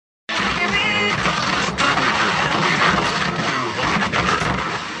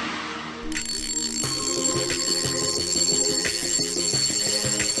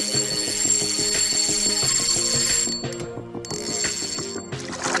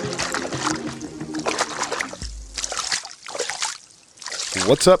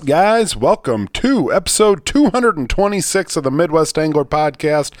What's up, guys? Welcome to episode 226 of the Midwest Angler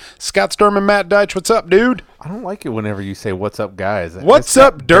Podcast. Scott Sturm and Matt Deitch. What's up, dude? I don't like it whenever you say, what's up, guys? What's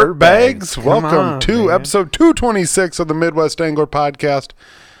up, dirtbags? Welcome to man. episode 226 of the Midwest Angler Podcast.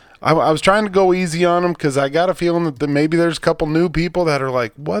 I was trying to go easy on them because I got a feeling that maybe there's a couple new people that are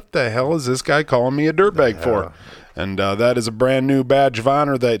like, what the hell is this guy calling me a dirtbag for? And that is a brand new badge of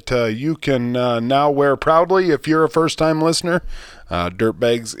honor that you can now wear proudly if you're a first-time listener.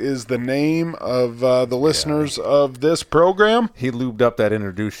 Dirtbags is the name of the listeners of this program. He lubed up that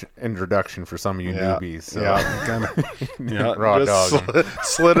introduction for some of you newbies. So. Yeah, kind of raw dog.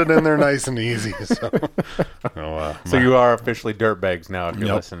 Slid it in there nice and easy. So you are officially dirtbags now if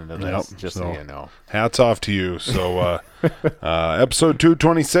you're listening to this, just so you know. Hats off to you. So episode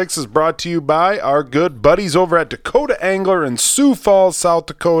 226 is brought to you by our good buddies over at Dakota Angler in Sioux Falls, South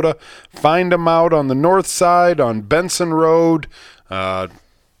Dakota. Find them out on the north side on Benson Road.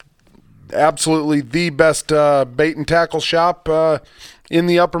 Absolutely the best bait and tackle shop in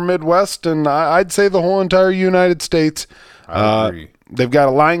the upper Midwest, and I'd say the whole entire United States. I agree. They've got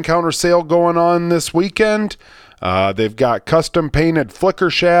a line counter sale going on this weekend. They've got custom painted flicker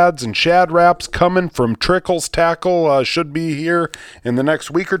shads and shad wraps coming from Trickles Tackle. Should be here in the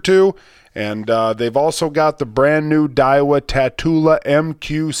next week or two. And they've also got the brand new Daiwa Tatula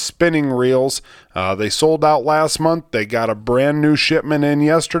MQ spinning reels. They sold out last month. They got a brand new shipment in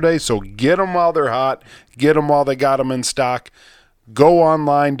yesterday. So get them while they're hot. Get them while they got them in stock. Go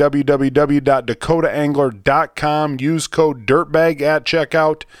online, www.dakotaangler.com. Use code DIRTBAG at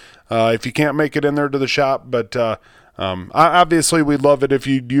checkout if you can't make it in there to the shop. But obviously we'd love it if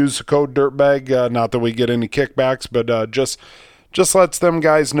you'd use the code DIRTBAG. Not that we get any kickbacks, but just lets them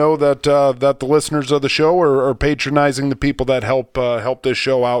guys know that that the listeners of the show are patronizing the people that help this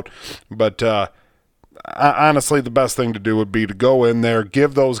show out. But honestly, the best thing to do would be to go in there,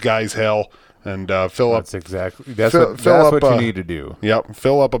 give those guys hell, and fill up. That's what you need to do. Yep,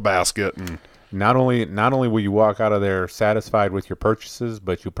 fill up a basket, and not only will you walk out of there satisfied with your purchases,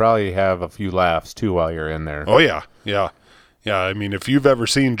 but you'll probably have a few laughs too while you're in there. Oh yeah. I mean, if you've ever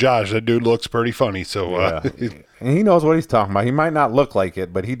seen Josh, that dude looks pretty funny. So and he knows what he's talking about. He might not look like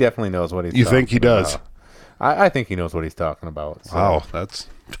it, but he definitely knows what he's talking about. You think he does? I think he knows what he's talking about. So wow, that's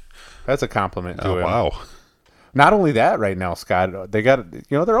a compliment to him. Wow. Not only that, right now, Scott, they got,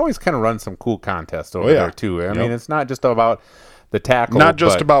 they're always kind of running some cool contests over there too. I mean, it's not just about the tackle. Not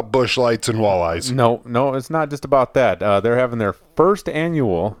just about bush lights and walleyes. No, it's not just about that. They're having their first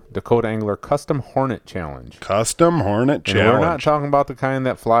annual Dakota Angler Custom Hornet Challenge. Custom Hornet Challenge. And we're not talking about the kind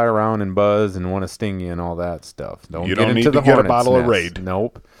that fly around and buzz and want to sting you and all that stuff. You don't need to get a bottle of Raid.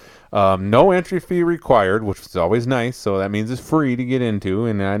 Nope. No entry fee required, which is always nice. So that means it's free to get into.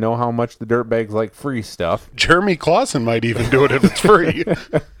 And I know how much the dirtbags like free stuff. Jeremy Clausen might even do it if it's free.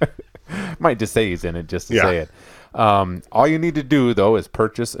 Might just say he's in it just to say it. All you need to do, though, is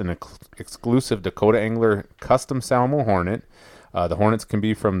purchase an exclusive Dakota Angler Custom Salmo Hornet. The Hornets can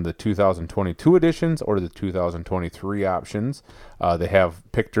be from the 2022 editions or the 2023 options. They have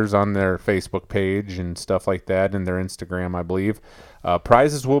pictures on their Facebook page and stuff like that, and their Instagram, I believe.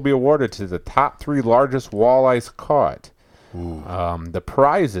 Prizes will be awarded to the top 3 largest walleyes caught. The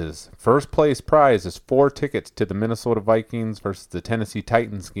prizes, first place prize is 4 tickets to the Minnesota Vikings versus the Tennessee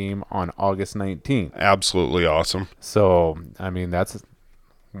Titans game on August 19th. Absolutely awesome. So, I mean,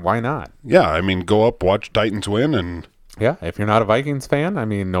 why not? Yeah, I mean, go up, watch Titans win, and yeah, if you're not a Vikings fan, I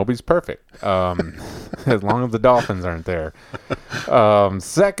mean, nobody's perfect. As long as the Dolphins aren't there.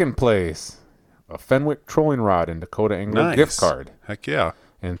 Second place, a Fenwick trolling rod and Dakota Angler gift card. Heck yeah.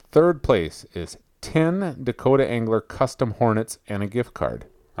 And third place is 10 Dakota Angler custom Hornets and a gift card.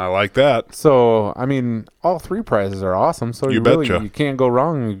 I like that. So, I mean, all 3 prizes are awesome. So you can't go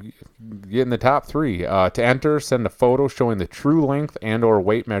wrong getting the top 3. To enter, send a photo showing the true length and or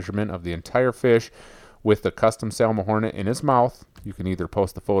weight measurement of the entire fish with the custom Salmo Hornet in its mouth. You can either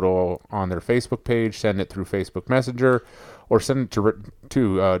post the photo on their Facebook page, send it through Facebook Messenger, or send it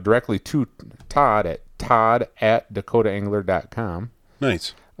to directly to Todd at todd@dakotaangler.com.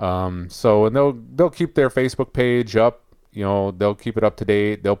 Nice. So, and they'll keep their Facebook page up. They'll keep it up to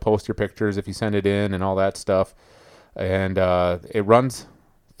date. They'll post your pictures if you send it in and all that stuff. And it runs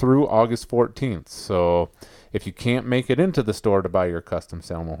through August 14th. So if you can't make it into the store to buy your custom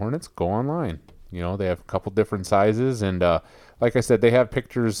Salmo Hornets, go online. They have a couple different sizes. And like I said, they have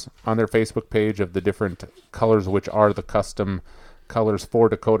pictures on their Facebook page of the different colors, which are the custom colors for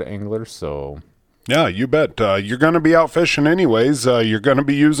Dakota Anglers. So yeah, you bet. You're going to be out fishing anyways. You're going to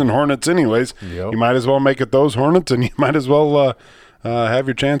be using Hornets anyways. Yep. You might as well make it those Hornets, and you might as well have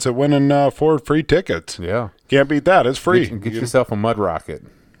your chance at winning 4 free tickets. Yeah. Can't beat that. It's free. Get yourself a mud rocket.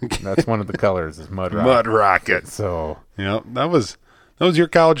 That's one of the colors is mud rocket. Mud rocket. So that was your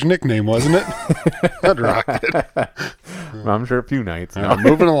college nickname, wasn't it? Mud rocket. I'm sure a few nights. No.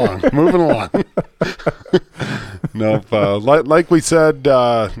 Moving along. No, like we said,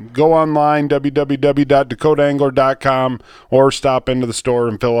 go online, www.dakotaangler.com, or stop into the store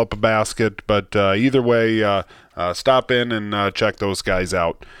and fill up a basket. But either way, stop in and check those guys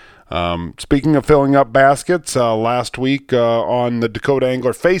out. Speaking of filling up baskets, last week on the Dakota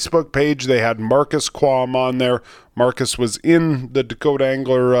Angler Facebook page, they had Marcus Quam on there. Marcus was in the Dakota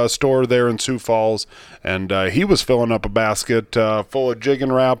Angler store there in Sioux Falls, and he was filling up a basket full of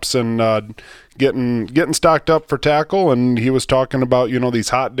jigging wraps and getting stocked up for tackle. And he was talking about these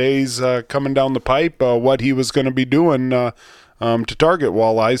hot days coming down the pipe, what he was going to be doing to target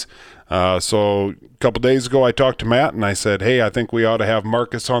walleyes. So a couple days ago, I talked to Matt and I said, hey, I think we ought to have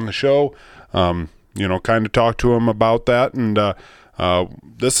Marcus on the show, kind of talk to him about that. And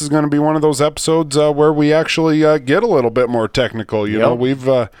this is going to be one of those episodes where we actually get a little bit more technical. You know, we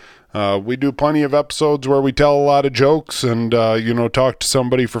do plenty of episodes where we tell a lot of jokes and, talk to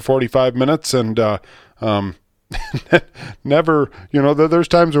somebody for 45 minutes and never, there's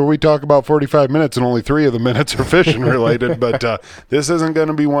times where we talk about 45 minutes and only 3 of the minutes are fishing related, but this isn't going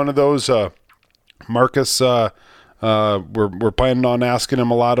to be one of those. Marcus, we're planning on asking him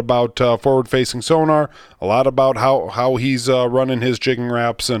a lot about forward-facing sonar, a lot about how he's running his jigging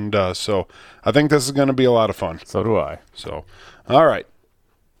wraps, and so I think this is going to be a lot of fun. So do I. So, all right.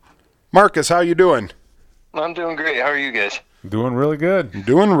 Marcus, how you doing? I'm doing great. How are you guys? Doing really good.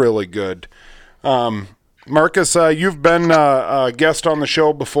 Doing really good. Marcus, you've been a guest on the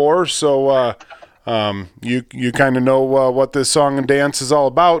show before, so you kind of know what this song and dance is all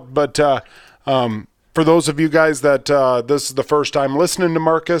about. But for those of you guys that this is the first time listening to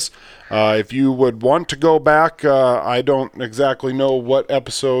Marcus, if you would want to go back, I don't exactly know what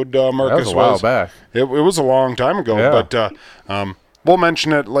episode Marcus was. That was a while back. It was a long time ago, but we'll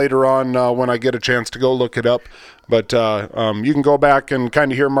mention it later on when I get a chance to go look it up. But you can go back and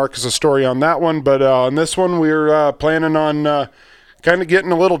kind of hear Marcus' story on that one. But on this one, we're planning on kind of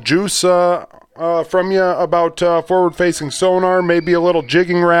getting a little juice from you about forward-facing sonar, maybe a little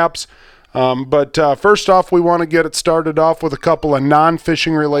jigging wraps. But first off, we want to get it started off with a couple of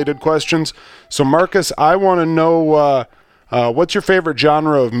non-fishing related questions. So, Marcus, I want to know what's your favorite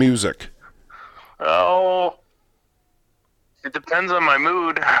genre of music? Oh, it depends on my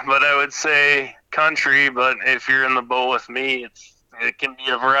mood, but I would say country. But if you're in the boat with me, it can be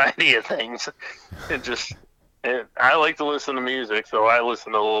a variety of things. I like to listen to music, so I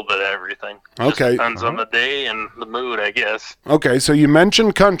listen to a little bit of everything. Okay. Depends on the day and the mood, I guess. Okay, so you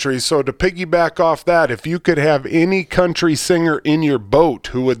mentioned country. So to piggyback off that, if you could have any country singer in your boat,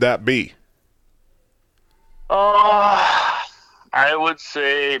 who would that be? I would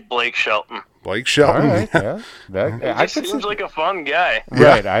say Blake Shelton. Blake Shelton. All right, yeah. He seems like a fun guy.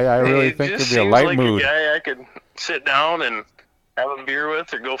 Right, I really think it'd be a light mood. He seems like a guy I could sit down and have a beer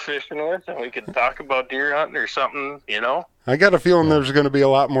with or go fishing with, and we could talk about deer hunting or something, I got a feeling there's going to be a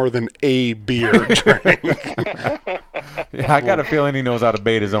lot more than a beer drink. Yeah, I got a feeling he knows how to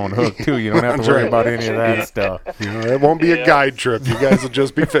bait his own hook, too. You don't have to worry about any of that stuff. It won't be a guide trip. You guys will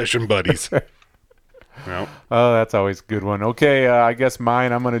just be fishing buddies. Yep. Oh, that's always a good one. Okay, I guess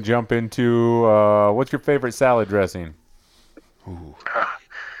mine, I'm going to jump into, what's your favorite salad dressing? Ooh.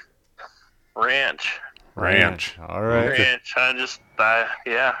 Ranch. All right. Ranch.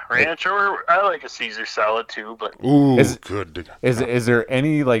 Ranch. Or I like a Caesar salad too, but Good. Is there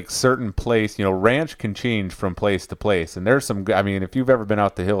any certain place? Ranch can change from place to place, and there's some. I mean, if you've ever been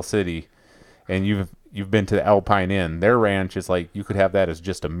out to Hill City, and you've been to the Alpine Inn, their ranch is you could have that as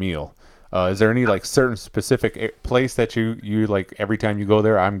just a meal. Is there any certain specific place that you every time you go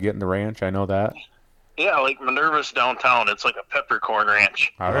there? I'm getting the ranch. I know that. Yeah, like Minerva's downtown. It's like a peppercorn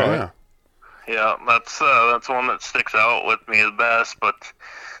ranch. All right. Yeah. Yeah, that's one that sticks out with me the best. But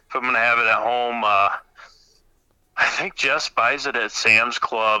if I'm gonna have it at home, I think Jess buys it at Sam's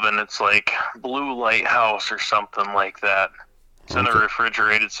Club, and it's like Blue Lighthouse or something like that. It's in a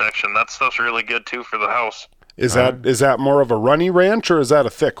refrigerated section. That stuff's really good too for the house. Is that more of a runny ranch or is that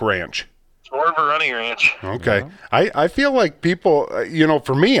a thick ranch? More of a running ranch. Okay. Yeah. I feel like people,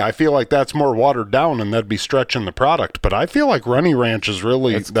 for me, I feel like that's more watered down and that'd be stretching the product. But I feel like runny ranch is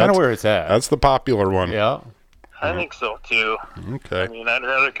really... It's kind of where it's at. That's the popular one. Yeah. I think so, too. Okay. I mean, I'd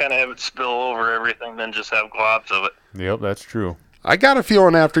rather kind of have it spill over everything than just have globs of it. Yep, that's true. I got a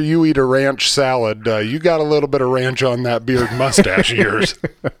feeling after you eat a ranch salad, you got a little bit of ranch on that beard mustache of yours.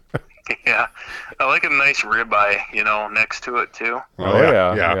 Yeah. I like a nice ribeye, next to it, too. Oh,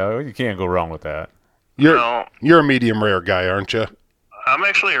 yeah. You can't go wrong with that. You're a medium rare guy, aren't you? I'm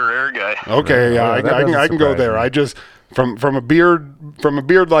actually a rare guy. Okay, yeah, I can go there. me. I just from a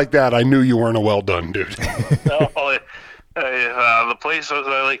beard like that, I knew you weren't a well done dude. No, the places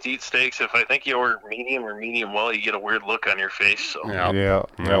I like to eat steaks, if I think you order medium or medium well, you get a weird look on your face. So.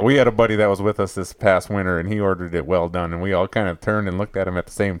 Yeah. We had a buddy that was with us this past winter, and he ordered it well done, and we all kind of turned and looked at him at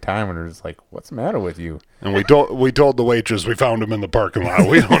the same time, and were just like, "What's the matter with you?" And we told the waitress we found him in the parking lot.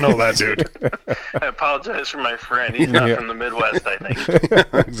 We don't know that dude. I apologize for my friend. He's not from the Midwest, I think.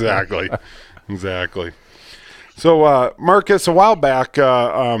 Exactly. So, Marcus, a while back,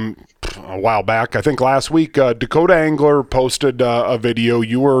 I think last week, Dakota Angler posted a video.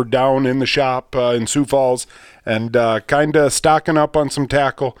 You were down in the shop in Sioux Falls and kind of stocking up on some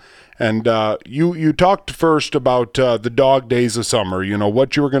tackle. And you talked first about the dog days of summer,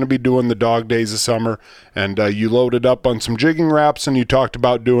 what you were going to be doing the dog days of summer. And you loaded up on some jigging wraps, and you talked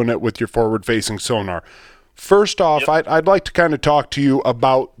about doing it with your forward-facing sonar. First off, I'd like to kind of talk to you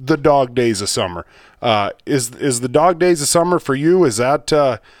about the dog days of summer. Is the dog days of summer for you? Is that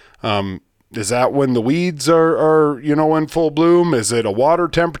when the weeds are in full bloom? Is it a water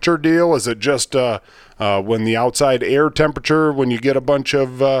temperature deal? Is it just when the outside air temperature, when you get a bunch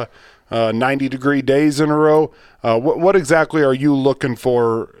of 90-degree days in a row? What exactly are you looking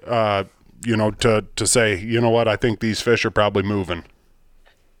for? To say, I think these fish are probably moving.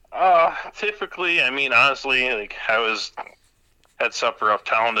 Typically, honestly, like I had supper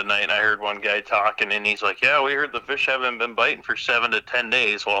uptown tonight, and I heard one guy talking, and he's like, "Yeah, we heard the fish haven't been biting for 7 to 10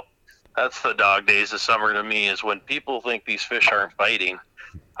 days." Well, that's the dog days of summer to me, is when people think these fish aren't biting.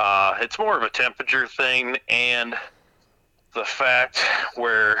 It's more of a temperature thing, and the fact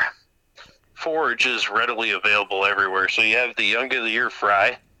where forage is readily available everywhere. So you have the young of the year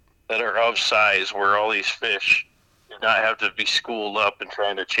fry that are of size, where all these fish do not have to be schooled up and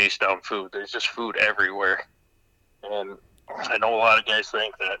trying to chase down food. There's just food everywhere. And I know a lot of guys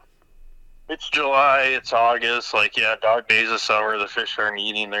think that it's July, it's August, dog days of summer, the fish aren't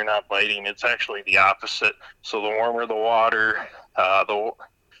eating, they're not biting. It's actually the opposite. So the warmer the water, they're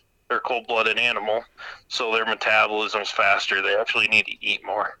a cold-blooded animal, so their metabolism's faster. They actually need to eat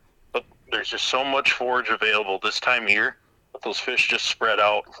more. But there's just so much forage available this time of year that those fish just spread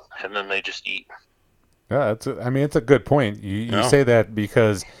out, and then they just eat. Yeah, it's a good point. You say that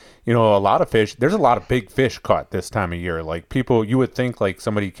because, a lot of fish, there's a lot of big fish caught this time of year. Like people, you would think like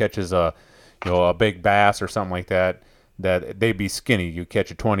somebody catches a big bass or something like that they'd be skinny. You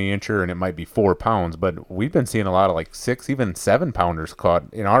catch a 20-incher and it might be 4 pounds, but we've been seeing a lot of 6, even 7 pounders caught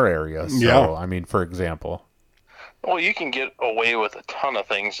in our area. So, for example. Well, you can get away with a ton of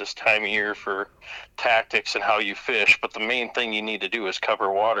things this time of year for tactics and how you fish, but the main thing you need to do is cover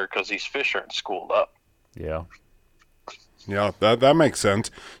water because these fish aren't schooled up. Yeah. Yeah, that makes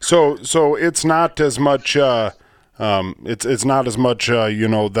sense. So it's not as much it's not as much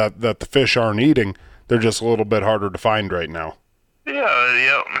that the fish aren't eating. They're just a little bit harder to find right now.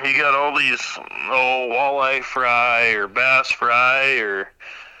 Yeah. You got all these walleye fry or bass fry or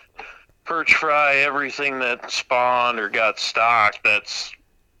perch fry, everything that spawned or got stocked that's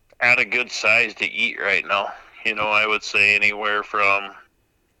at a good size to eat right now. I would say anywhere from,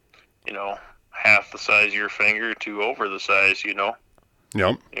 half the size of your finger to over the size, Yep.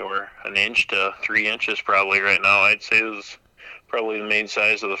 Anywhere 1 inch to 3 inches probably right now. I'd say is probably the main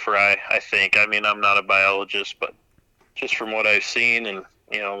size of the fry, I think. I'm not a biologist, but just from what I've seen, and,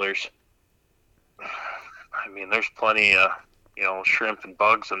 there's plenty of, shrimp and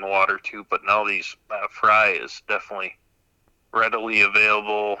bugs in the water too, but now fry is definitely readily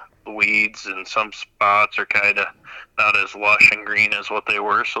available. The weeds in some spots are kind of not as lush and green as what they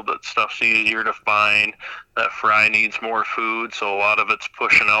were, so that stuff's easier to find. That fry needs more food, so a lot of it's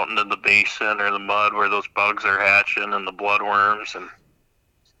pushing out into the basin or the mud where those bugs are hatching and the bloodworms, and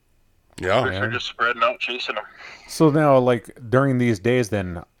they're just spreading out chasing them. So now, during these days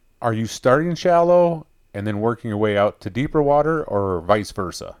then, are you starting shallow and then working your way out to deeper water, or vice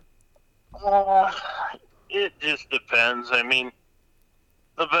versa? It just depends.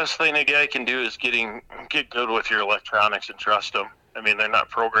 The best thing a guy can do is get good with your electronics and trust them. They're not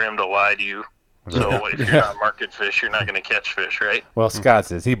programmed to lie to you. So if you're not marking fish, you're not going to catch fish, right? Well, Scott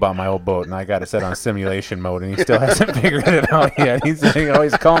says he bought my old boat, and I got it set on simulation mode, and he still hasn't figured it out yet. He's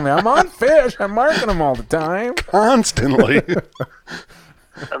always calling me, "I'm on fish. I'm marking them all the time." Constantly.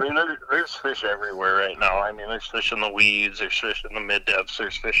 There's fish everywhere right now. There's fish in the weeds. There's fish in the mid-depths.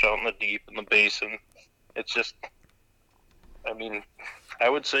 There's fish out in the deep in the basin. It's just, I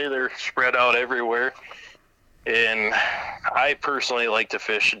would say they're spread out everywhere. And I personally like to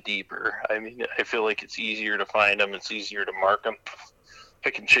fish deeper. I feel like it's easier to find them. It's easier to mark them. I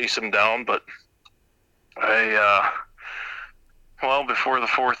can chase them down, but Well, before the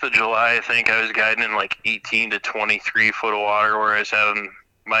 4th of July, I think I was guiding in like 18 to 23 foot of water where I was having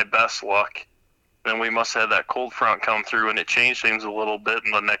my best luck. Then we must have had that cold front come through, and it changed things a little bit.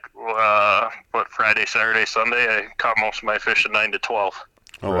 And the next, Friday, Saturday, Sunday, I caught most of my fish at 9 to 12.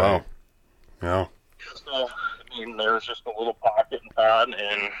 Oh, wow. Yeah. So, I mean, there was just a little pocket and pond,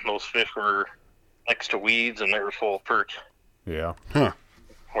 and those fish were next to weeds, and they were full of perch. Yeah. Huh.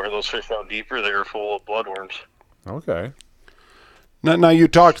 Where those fish out deeper, they were full of bloodworms. Okay. Now you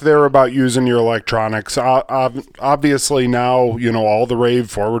talked there about using your electronics. Obviously now, all the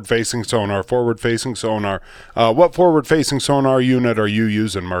rave forward-facing sonar. What forward-facing sonar unit are you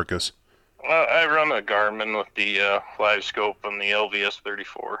using, Marcus? I run a Garmin with the live scope and the LVS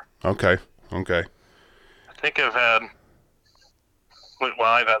 34. Okay. I think I've had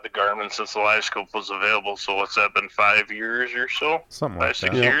the Garmin since the live scope was available, so what's that been, 5 years or so? Something like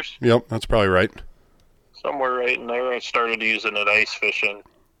 6 that. years? Yep, that's probably right. Somewhere right in there. I started using it ice fishing.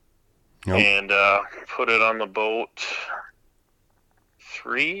 Yep. And put it on the boat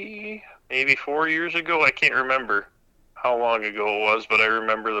 3, maybe 4 years ago. I can't remember how long ago it was, but I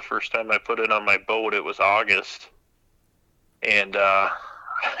remember the first time I put it on my boat, it was August. And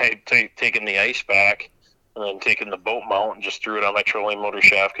I'd taken the ice back and then taken the boat mount and just threw it on my trolling motor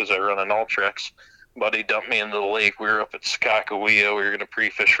shaft because I run an Ultrex. Buddy dumped me into the lake. We were up at Skakawea. We were going to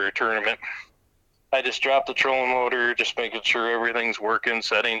pre-fish for a tournament. I just dropped the trolling motor, just making sure everything's working,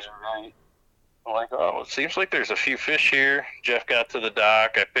 settings are right. I'm like, oh, it seems like there's a few fish here. Jeff got to the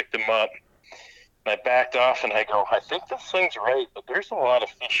dock. I picked him up. And I backed off, and I go, I think this thing's right, but there's a lot of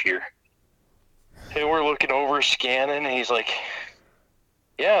fish here. And we're looking over, scanning, and he's like,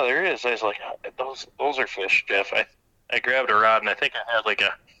 yeah, there is. I was like, those are fish, Jeff. I grabbed a rod, and I think I had like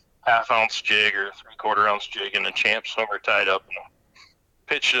a half-ounce jig or a three-quarter-ounce jig and a champ swimmer tied up, and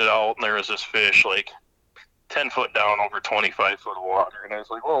pitched it out, and there was this fish like 10 foot down over 25 foot of water. And I was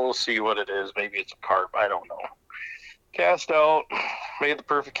like, well, we'll see what it is. Maybe it's a carp. I don't know. Cast out, made the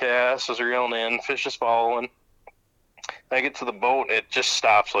perfect cast, was reeling in, fish is following. I get to the boat, it just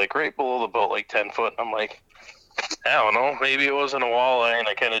stops like right below the boat, like 10 foot. I'm like, I don't know, maybe it wasn't a walleye. And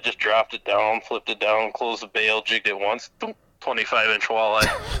I kind of just dropped it down, flipped it down, closed the bail, jigged it once, 25-inch walleye.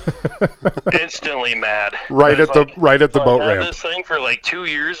 Instantly mad. Right at the boat ramp. I've had this thing for like 2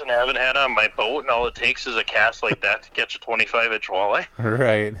 years and haven't had it on my boat, and all it takes is a cast like that to catch a 25-inch walleye.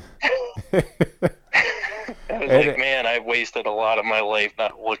 Right. I was like, man, I wasted a lot of my life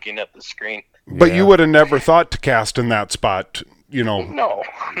not looking at the screen. But you would have never thought to cast in that spot, No,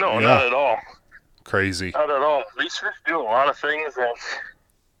 not at all. Crazy. Not at all. These fish do a lot of things that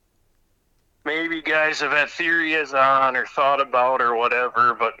maybe guys have had theories on or thought about or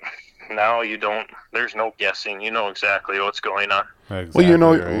whatever, but now you don't. There's no guessing. You know exactly what's going on. Exactly,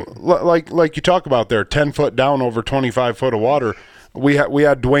 well, right. like you talk about there, 10 foot down over 25 foot of water. We had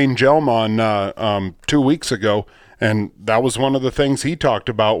Dwayne Jelm on 2 weeks ago, and that was one of the things he talked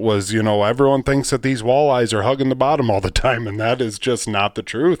about was, everyone thinks that these walleyes are hugging the bottom all the time, and that is just not the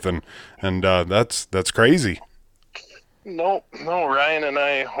truth, and that's crazy. No, Ryan and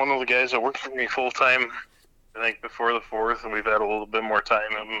I, one of the guys that worked for me full-time, I think before the 4th, and we've had a little bit more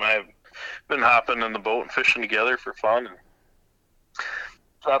time, and I've been hopping in the boat and fishing together for fun, and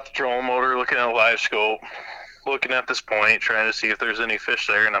dropped the trolling motor, looking at a live scope, looking at this point, trying to see if there's any fish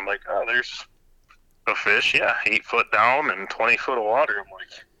there, and I'm like, oh, there's a fish, 8 foot down and 20 foot of water. I'm like,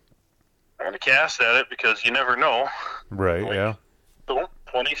 I'm going to cast at it because you never know. Right, like,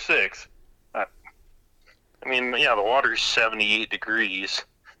 26. I mean, the water's 78 degrees.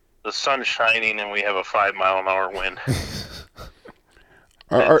 The sun's shining, and we have a 5-mile-an-hour wind.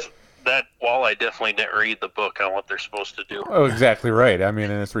 That walleye definitely didn't read the book on what they're supposed to do. Oh, exactly right. I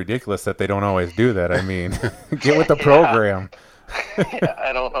mean, and it's ridiculous that they don't always do that. I mean, get with the program.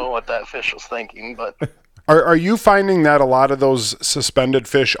 I don't know what that fish was thinking, but... Are you finding that a lot of those suspended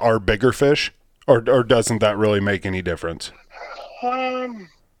fish are bigger fish, or doesn't that really make any difference?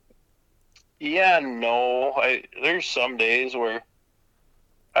 Yeah, no. There's some days where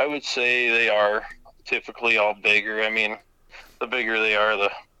I would say they are typically all bigger. I mean, the bigger they are,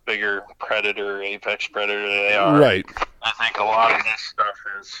 the bigger predator, apex predator they are. Right. I think a lot of this stuff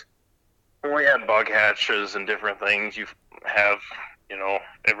is, when we had bug hatches and different things, you have,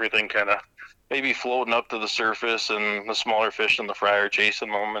 everything kind of maybe floating up to the surface, and the smaller fish in the fry are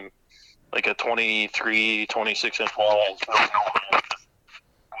chasing them, and like a 23, 26-inch walleye is really no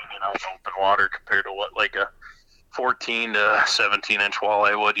out in open water compared to what like a 14 to 17-inch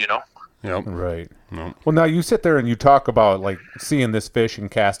walleye would, Yep. Right. Nope. Well, now you sit there and you talk about like seeing this fish and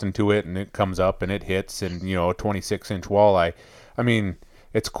casting to it, and it comes up and it hits, and a 26-inch walleye. I mean,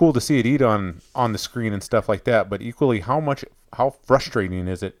 it's cool to see it eat on the screen and stuff like that. But equally, how frustrating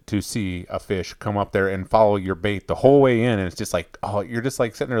is it to see a fish come up there and follow your bait the whole way in, and it's just like, oh, you're just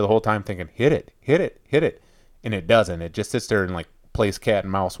like sitting there the whole time thinking, hit it, hit it, hit it, and it doesn't. It just sits there and like plays cat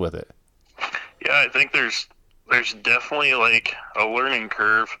and mouse with it. Yeah, I think there's definitely like a learning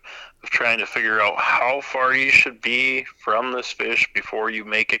curve of trying to figure out how far you should be from this fish before you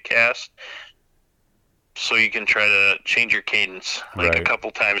make a cast, so you can try to change your cadence like a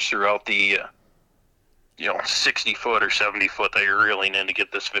couple times throughout the 60 foot or 70 foot that you're reeling in to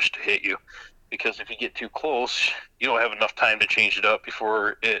get this fish to hit you. Because if you get too close, you don't have enough time to change it up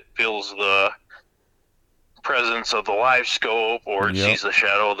before it feels the presence of the live scope or it sees the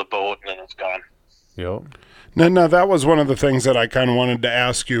shadow of the boat, and then it's gone. Yep. Now, that was one of the things that I kind of wanted to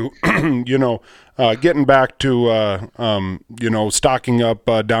ask you, getting back to, stocking up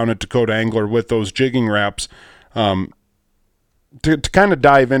down at Dakota Angler with those jigging wraps, to kind of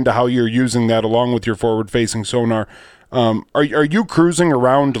dive into how you're using that along with your forward-facing sonar. Are you cruising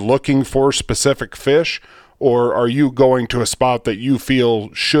around looking for specific fish, or are you going to a spot that you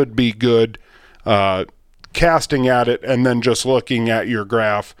feel should be good, casting at it, and then just looking at your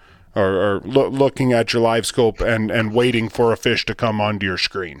graph or looking at your live scope and waiting for a fish to come onto your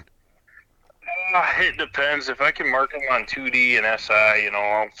screen? It depends. If I can mark them on 2D and SI,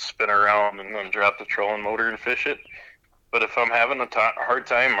 I'll spin around and then drop the trolling motor and fish it. But if I'm having a hard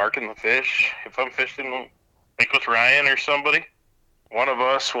time marking the fish, if I'm fishing like with Ryan or somebody, one of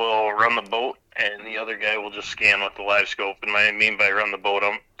us will run the boat and the other guy will just scan with the live scope. And I mean by run the boat,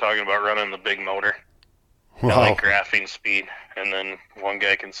 I'm talking about running the big motor. Wow. Like graphing speed. And then one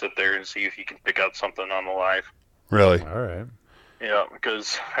guy can sit there and see if he can pick out something on the live. Really? All right. Yeah,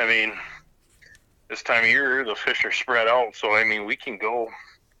 because, this time of year, the fish are spread out. So, we can go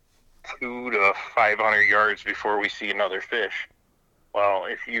 200 to 500 yards before we see another fish. Well,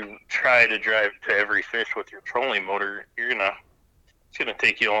 if you try to drive to every fish with your trolling motor, it's gonna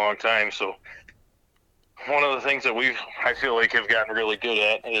take you a long time. So one of the things that I feel like have gotten really good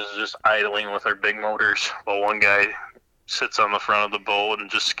at is just idling with our big motors while one guy sits on the front of the boat and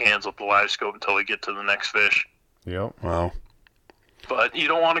just scans with the live scope until we get to the next fish. Yep. Wow. But you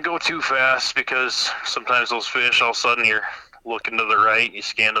don't want to go too fast, because sometimes those fish, all of a sudden you're looking to the right, you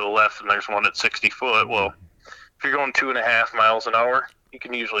scan to the left, and there's one at 60 foot. Well, if you're going 2.5 miles an hour, you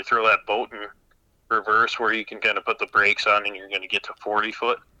can usually throw that boat in reverse where you can kind of put the brakes on and you're going to get to 40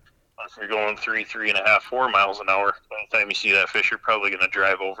 foot. If you're going 3.5, 4 miles an hour, by the time you see that fish, you're probably going to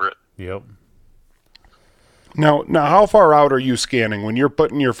drive over it. Yep. Now, how far out are you scanning when you're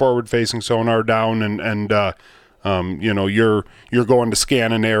putting your forward-facing sonar down and you're going to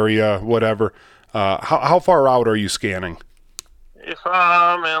scan an area, whatever? How far out are you scanning? If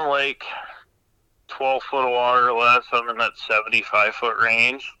I'm in like 12 foot of water or less, I'm in that 75 foot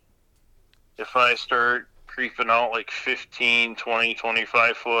range. If I start creeping out like 15, 20,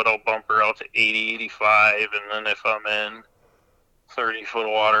 25 foot, I'll bumper out to 80, 85. And then if I'm in 30 foot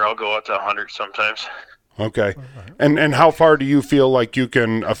of water, I'll go out to 100 sometimes. Okay. And how far do you feel like you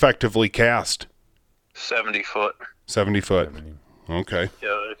can effectively cast? 70 foot. 70 foot. Okay. Yeah,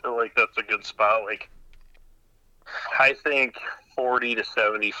 I feel like that's a good spot. Like, I think 40 to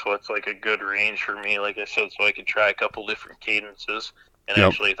 70 foot's like a good range for me, like I said, so I can try a couple different cadences. And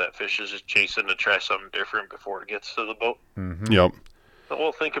actually, if that fish is just chasing, to try something different before it gets to the boat. Mm-hmm. Yep. But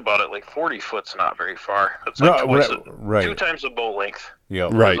we'll think about it. Like 40 foot's not very far. That's like two times the boat length.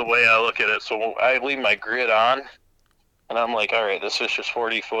 Yep. Right. That's the way I look at it. So I leave my grid on, and I'm like, all right, this fish is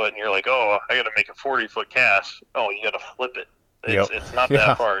 40 foot. And you're like, oh, I got to make a 40 foot cast. Oh, you got to flip it. It's not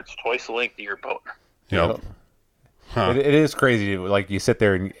that far. It's twice the length of your boat. Yep. Huh. It is crazy. Like, you sit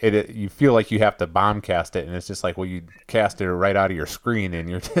there and you feel like you have to bomb cast it, and it's just like, well, you cast it right out of your screen, and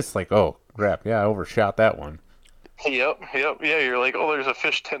you're just like, oh crap, yeah, I overshot that one. Yep. Yeah, you're like, oh, there's a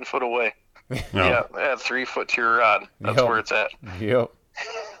fish 10 foot away. Yeah, 3 foot to your rod. That's where it's at. Yep.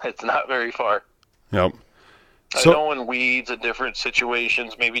 It's not very far. Yep. I know in weeds and different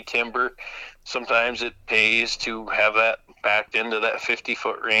situations, maybe timber, sometimes it pays to have that backed into that 50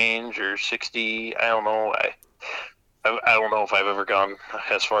 foot range or 60. I don't know. I don't know if I've ever gone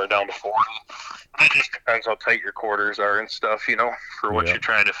as far down to 40. It just depends how tight your quarters are and stuff, for what you're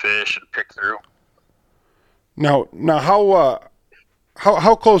trying to fish and pick through. Now,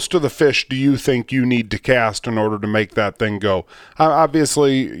 how close to the fish do you think you need to cast in order to make that thing go?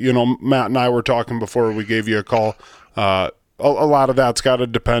 Obviously, Matt and I were talking before we gave you a call. A lot of that's got to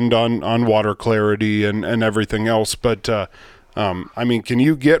depend on water clarity and everything else, but can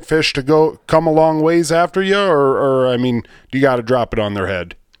you get fish to come a long ways after you, or do you got to drop it on their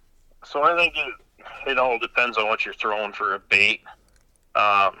head? So I think it all depends on what you're throwing for a bait.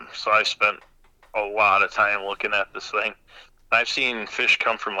 So I spent a lot of time looking at this thing. I've seen fish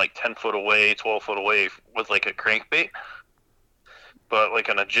come from like 10 foot away, 12 foot away with like a crankbait. But like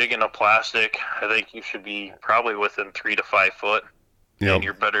on a jig and a plastic, I think you should be probably within 3 to 5 foot. Yep. And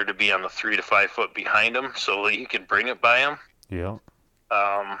you're better to be on the 3 to 5 foot behind them so that you can bring it by them. Yeah.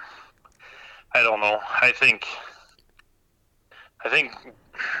 I don't know. I think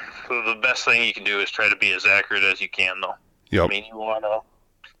the best thing you can do is try to be as accurate as you can, though. Yep. I mean, you want to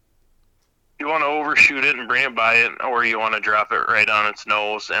overshoot it and bring it by it, or you want to drop it right on its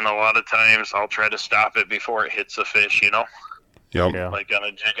nose. And a lot of times, I'll try to stop it before it hits the fish. Yep. Yeah. Like on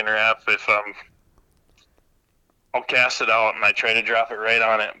a jigging wrap, if I'll cast it out and I try to drop it right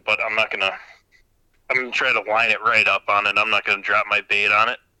on it, but I'm gonna try to line it right up on it. I'm not gonna drop my bait on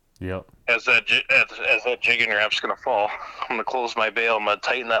it. Yep. As that jigging wrap's gonna fall, I'm gonna close my bail. I'm gonna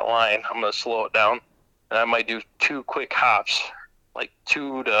tighten that line. I'm gonna slow it down, and I might do 2 quick hops, like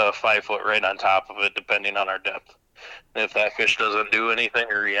 2 to 5 foot right on top of it, depending on our depth. And if that fish doesn't do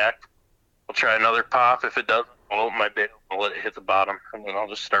anything or react, I'll try another pop. If it doesn't, I'll open my bail and let it hit the bottom, and then I'll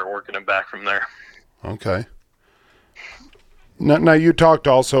just start working it back from there. Okay. Now you talked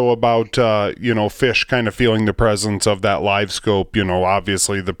also about, fish kind of feeling the presence of that live scope,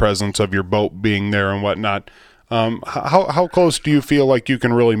 obviously the presence of your boat being there and whatnot. How close do you feel like you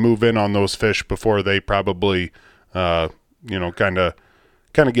can really move in on those fish before they probably, kind of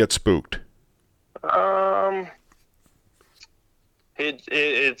get spooked?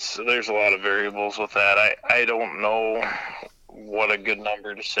 There's a lot of variables with that. I don't know what a good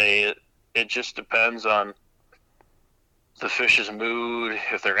number to say. It just depends on the fish's mood,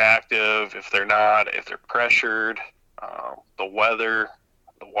 if they're active, if they're not, if they're pressured, the weather,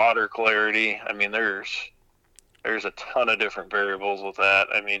 the water clarity. I mean, there's a ton of different variables with that.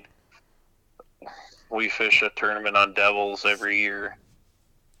 I mean, we fish a tournament on devils every year,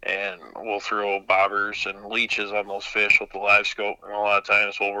 and we'll throw bobbers and leeches on those fish with the live scope. And a lot of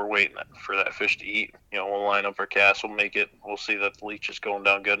times while we're waiting for that fish to eat, we'll line up our cast, we'll see that the leech is going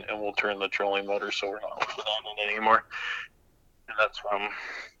down good, and we'll turn the trolling motor so we're not on it anymore. And that's from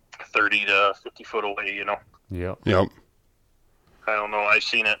 30 to 50 foot away, Yep. I don't know. I've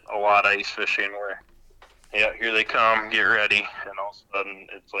seen it a lot ice fishing where, here they come, get ready, and all of a sudden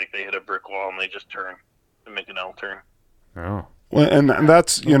it's like they hit a brick wall and they just turn and make an L turn. Oh. Well, and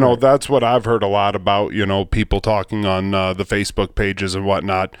that's, that's what I've heard a lot about, people talking on the Facebook pages and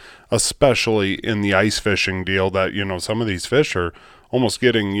whatnot, especially in the ice fishing deal that, some of these fish are almost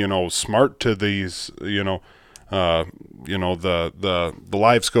getting, smart to these, the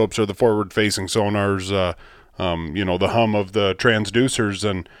live scopes or the forward facing sonars, the hum of the transducers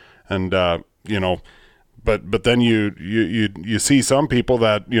and but then you see some people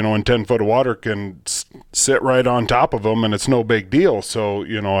that, in 10 foot of water can sit right on top of them and it's no big deal. So,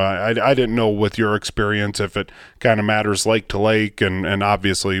 I didn't know with your experience if it kind of matters lake to lake and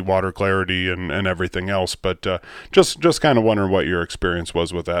obviously water clarity and everything else, but just kind of wondering what your experience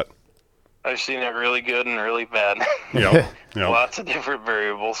was with that. I've seen it really good and really bad. Yep. Lots of different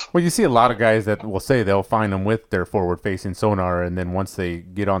variables. Well, you see a lot of guys that will say they'll find them with their forward-facing sonar, and then once they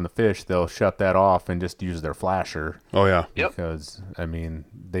get on the fish, they'll shut that off and just use their flasher. Oh, yeah. Yep. Because, I mean,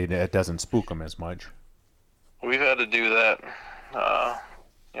 it doesn't spook them as much. We've had to do that,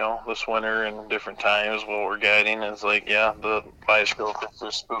 this winter and different times while we're guiding. It's like, the live scope is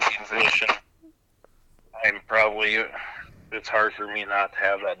just spooking fish, and it's hard for me not to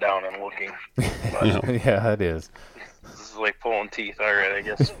have that down and looking. But Yeah, it is. this is like pulling teeth. All right, I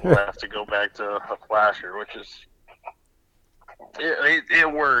guess we'll have to go back to a flasher, which is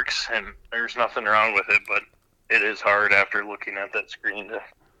it works, and there's nothing wrong with it, but it is hard after looking at that screen.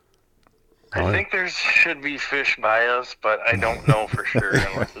 I think there should be fish by us, but I don't know for sure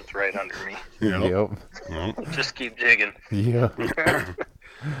unless it's right under me. Yep. Just keep jigging. Yeah.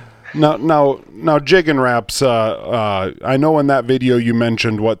 Now, jigging wraps. I know in that video you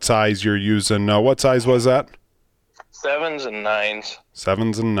mentioned what size you're using. What size was that? 7s and 9s.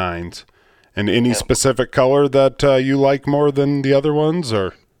 7s and 9s. And any specific color that you like more than the other ones,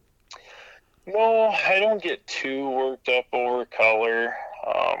 or? No, I don't get too worked up over color.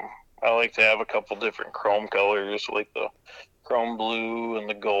 I like to have a couple different chrome colors, like the chrome blue and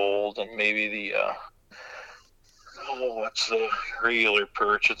the gold, and maybe the what's the regular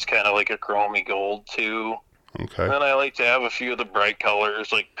perch? It's kind of like a chromey gold too. Okay. And then I like to have a few of the bright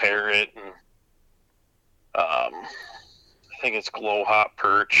colors, like parrot and I think it's glow hot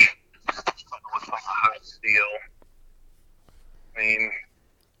perch with like a hot steel. I mean,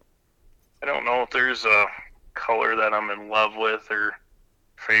 I don't know if there's a color that I'm in love with or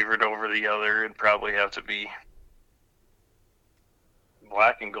favorite over the other. It'd probably have to be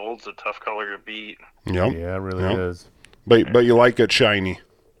black and gold's a tough color to beat. Yep. Yeah, it really Yep. is. But you like it shiny.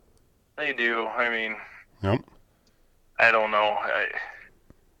 They do. I mean, Yep. I don't know.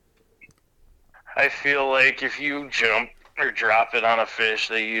 I feel like if you jump or drop it on a fish,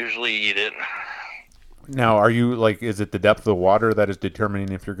 they usually eat it. Now, are you like, is it the depth of the water that is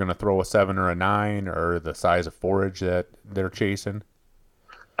determining if you're going to throw a 7 or a 9, or the size of forage that they're chasing?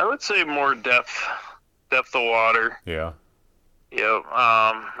 I would say more depth of water. Yeah. Yep.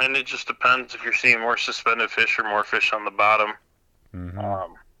 And it just depends if you're seeing more suspended fish or more fish on the bottom.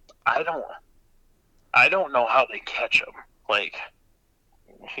 Mm-hmm. I don't know how they catch them. Like,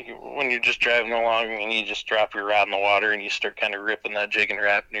 when you're just driving along and you just drop your rod in the water and you start kind of ripping that jig and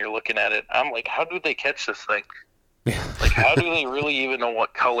wrap and you're looking at it, I'm like, how do they catch this thing? Like, how do they really even know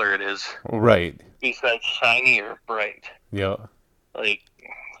what color it is? Right. Besides shiny or bright. Yeah. Like,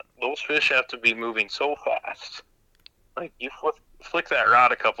 those fish have to be moving so fast. Like, you flick that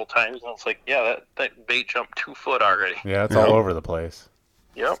rod a couple times and it's like, yeah, that bait jumped 2 foot already. Yeah, it's all over the place.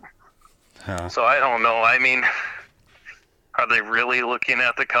 Yep. Yeah. So I don't know. I mean, are they really looking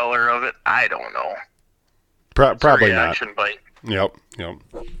at the color of it? I don't know. Probably it's a not. reaction bite. Yep.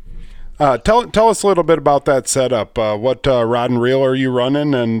 Tell us a little bit about that setup. What rod and reel are you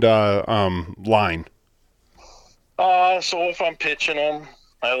running, and line? So if I'm pitching them,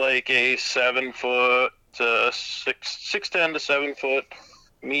 I like a 7 foot to 6'10" to 7 foot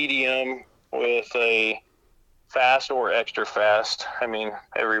medium with a fast or extra fast. I mean,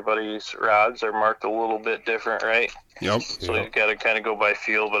 everybody's rods are marked a little bit different, right? Yep. So you've got to kind of go by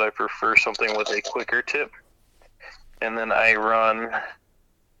feel, but I prefer something with a quicker tip. And then I run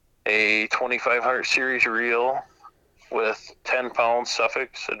a 2500 series reel with 10-pound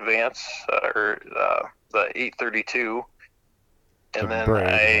Suffix Advance, the 832. And then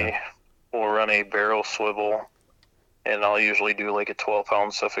I will run a barrel swivel, and I'll usually do like a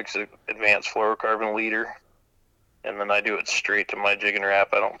 12-pound Suffix Advance fluorocarbon leader. And then I do it straight to my jig and wrap.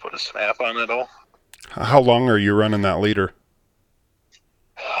 I don't put a snap on it at all. How long are you running that leader?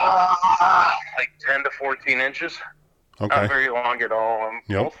 Like 10 to 14 inches. Okay. Not very long at all. I'm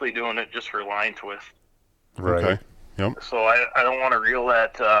Yep. mostly doing it just for line twist. Right. Okay. Yep. So I don't want to reel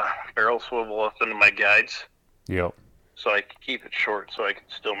that barrel swivel up into my guides. Yep. So I can keep it short so I can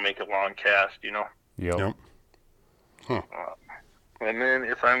still make a long cast, you know. Yep. Yep. Huh. And then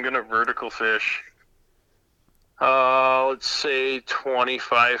if I'm going to vertical fish, let's say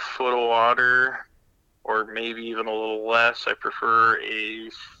 25 foot of water, or maybe even a little less. I prefer a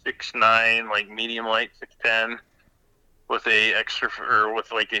 6'9", like medium light 6'10", with a extra, or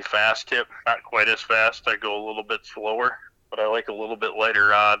with like a fast tip. Not quite as fast. I go a little bit slower, but I like a little bit lighter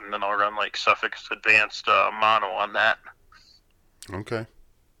rod, and then I'll run like Suffix Advanced mono on that. Okay.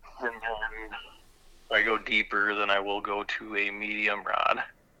 And then if I go deeper, then I will go to a medium rod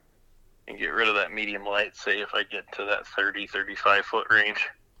and get rid of that medium light, say if I get to that 30, 35 foot range.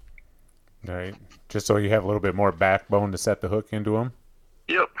 Right. Just so you have a little bit more backbone to set the hook into them.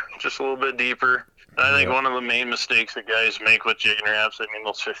 Yep, just a little bit deeper. I think one of the main mistakes that guys make with jigging wraps, I mean,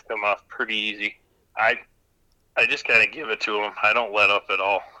 those fish come off pretty easy. I just kind of give it to them. I don't let up at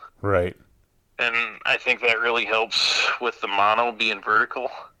all. Right. And I think that really helps with the mono being vertical.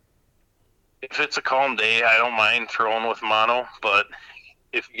 If it's a calm day, I don't mind throwing with mono, but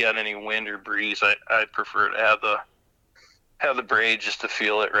if you got any wind or breeze, I prefer to have the braid just to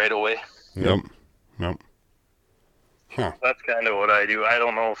feel it right away. Yep. Huh. That's kind of what I do. I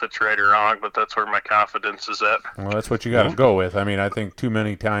don't know if it's right or wrong, but that's where my confidence is at. Well, that's what you got to go with. I mean, I think too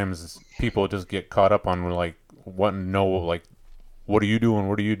many times people just get caught up on like wanting to know, like, what are you doing?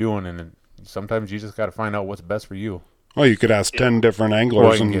 What are you doing? And sometimes you just got to find out what's best for you. Well, you could ask 10 different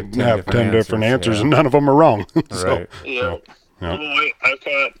anglers and have 10 different answers, and none of them are wrong. So, Right. Yeah. Yeah. I've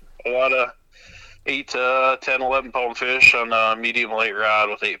caught a lot of 8 to 10, 11-pound fish on a medium light rod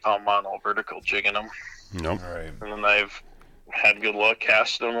with 8-pound mono vertical jigging them. Nope. Right. And then I've had good luck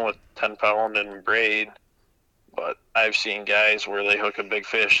casting them with 10-pound and braid. But I've seen guys where they hook a big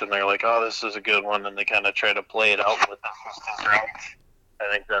fish and they're like, oh, this is a good one, and they kind of try to play it out with the route.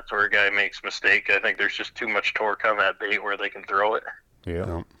 I think that's where a guy makes a mistake. I think there's just too much torque on that bait where they can throw it. Yeah.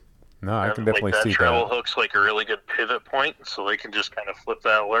 Nope. No, I can And, definitely like, see that treble that. hook's like a really good pivot point, so they can just kind of flip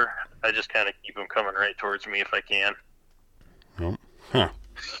that lure. I just kind of keep them coming right towards me if I can. Nope. Huh.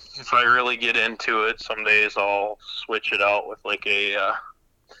 If I really get into it, some days I'll switch it out with like a,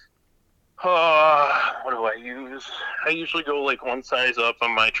 what do I use? I usually go like one size up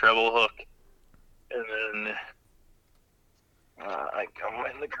on my treble hook, and then I come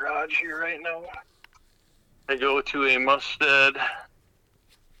in the garage here right now. I go to a Mustad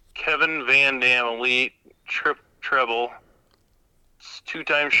Kevin Van Dam Elite treble. It's 2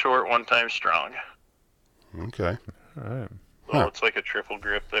 times short, 1 time strong. Okay. All right. So it's like a triple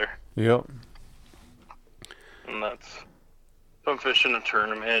grip there. Yep. And that's if I'm fishing a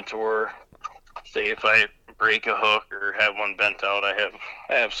tournament, or say if I break a hook or have one bent out, I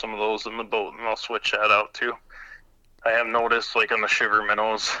have some of those in the boat, and I'll switch that out too. I have noticed, like on the shiver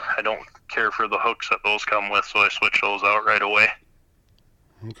minnows, I don't care for the hooks that those come with, so I switch those out right away.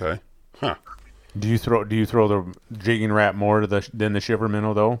 Okay. Huh. Do you throw the jigging wrap more than the shiver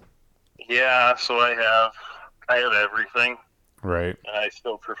minnow though? Yeah, so I have everything. Right. And I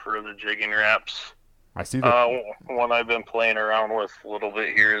still prefer the jigging wraps. I see that. One I've been playing around with a little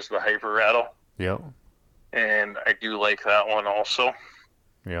bit here is the hyper rattle. Yep. And I do like that one also.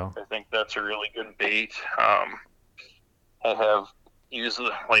 Yeah. I think that's a really good bait. I have used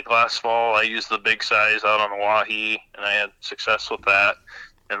like last fall, I used the big size out on the Wahi, and I had success with that.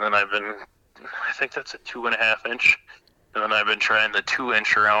 And then I think that's a 2.5 inch. And then I've been trying the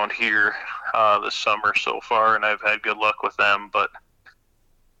 2-inch around here this summer so far, and I've had good luck with them. But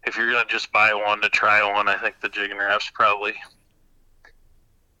if you're gonna just buy one to try one, I think the jigging wrap's probably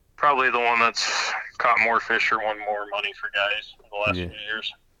the one that's caught more fish or won more money for guys in the last few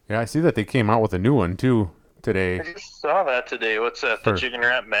years. Yeah, I see that they came out with a new one too today. I just saw that today. What's that? The jigging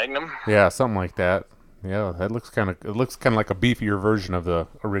wrap Magnum? Yeah, something like that. Yeah, that looks kind of like a beefier version of the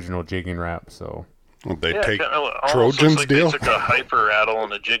original jigging wrap. So they take Trojan's like deal. They took a hyper rattle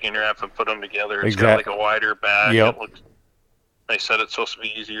and a jigging wrap and put them together. It's got like a wider back. Yep. They said it's supposed to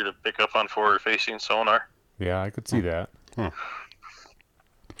be easier to pick up on forward-facing sonar. Yeah, I could see that. Huh.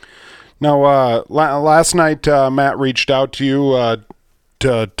 Now, last night, Matt reached out to you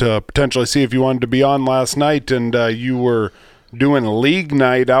to potentially see if you wanted to be on last night, and you were doing a league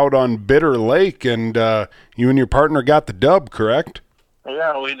night out on Bitter Lake, and you and your partner got the dub, correct?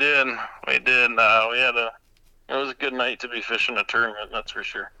 Yeah, we did. It was a good night to be fishing a tournament, that's for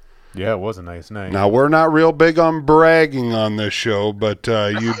sure. Yeah, it was a nice night. Now, we're not real big on bragging on this show, but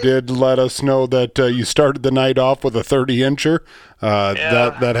you did let us know that you started the night off with a 30-incher.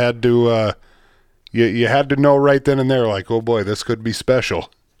 That had to you had to know right then and there, like, oh boy, this could be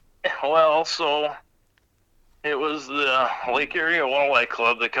special. Well, so it was the Lake Area Walleye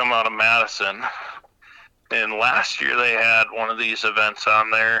Club that come out of Madison. And last year they had one of these events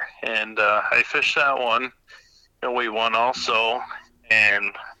on there, and I fished that one, and we won also.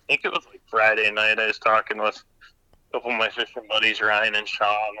 And I think it was like Friday night, I was talking with a couple of my fishing buddies, Ryan and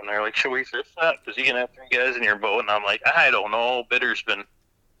Sean, and they're like, should we fish that? Because you can have 3 guys in your boat. And I'm like, I don't know. Bitter's been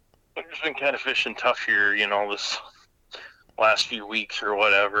kind of fishing tough here, this last few weeks or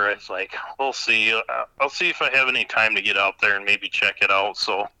whatever. It's like, we'll see. I'll see if I have any time to get out there and maybe check it out.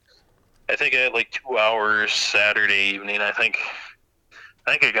 So I think I had like 2 hours Saturday evening. I think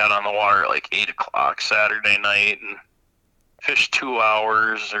I got on the water at like 8 o'clock Saturday night and fished 2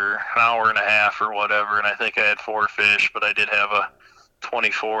 hours or an hour and a half or whatever, and I think I had 4 fish, but I did have a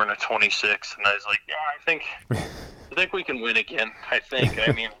 24 and a 26, and I was like, yeah, I think we can win again. I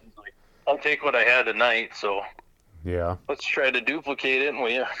mean, I'll take what I had tonight, so yeah, let's try to duplicate it. And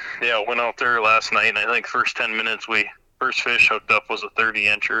we went out there last night, and I think first 10 minutes first fish hooked up was a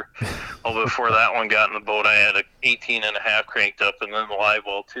 30-incher. Well, before that one got in the boat, I had an 18.5 cranked up, and then the live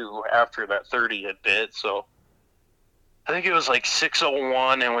well too after that 30 had bit, so I think it was like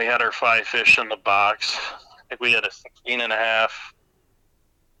 6:01, and we had our 5 fish in the box. I think we had a 16.5.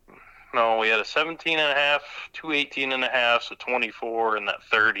 No, we had a 17.5, 2 18.5, a 24, and that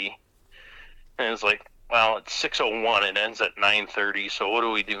 30. And it's like, well, it's 6:01. It ends at 9:30. So what do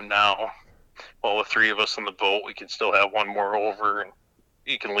we do now? Well, with 3 of us in the boat, we can still have one more over, and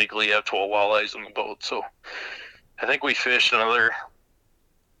you can legally have 12 walleyes in the boat. So I think we fished another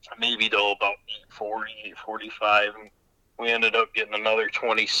maybe till about 8:40, 8:45, and we ended up getting another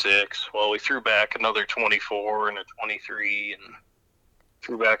 26. Well, we threw back another 24 and a 23 and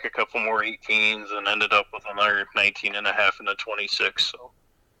threw back a couple more 18s and ended up with another 19.5 and a 26. So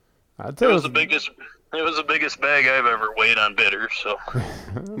it was the biggest bag I've ever weighed on Bitter. So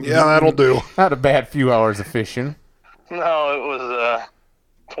yeah, that'll do. Not a bad few hours of fishing. No, it was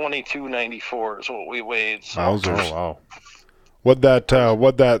 22.94 is what we weighed. So. Oh, wow. What'd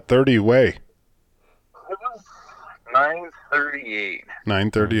that 30 weigh? It was 938.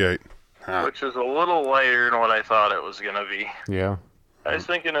 938. Which is a little lighter than what I thought it was going to be. Yeah. I was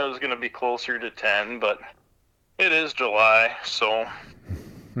thinking it was going to be closer to 10, but it is July, so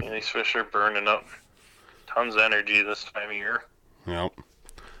these fish are burning up tons of energy this time of year. Yep.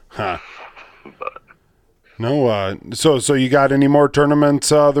 Huh. But no, so you got any more tournaments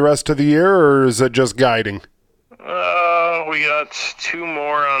the rest of the year, or is it just guiding? We got 2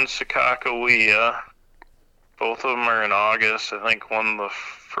 more on Sakakawea. Both of them are in August. I think one the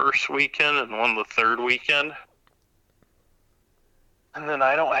first weekend and one the third weekend. And then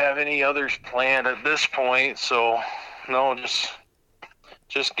I don't have any others planned at this point, so no,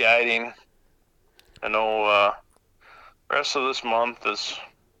 just guiding. I know rest of this month is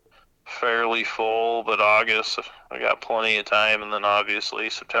fairly full, but August I got plenty of time, and then obviously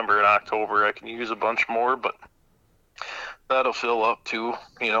September and October I can use a bunch more, but that'll fill up too,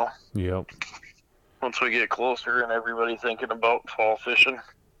 Yep. once we get closer and everybody thinking about fall fishing.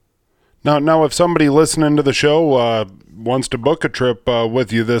 Now, if somebody listening to the show wants to book a trip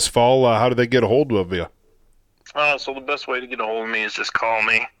with you this fall, how do they get a hold of you? So the best way to get a hold of me is just call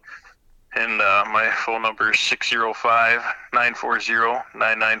me. And my phone number is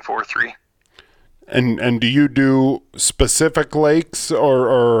 605-940-9943. And do you do specific lakes,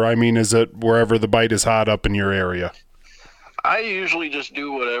 or I mean, is it wherever the bite is hot up in your area? I usually just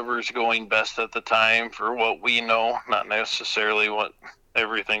do whatever's going best at the time for what we know, not necessarily what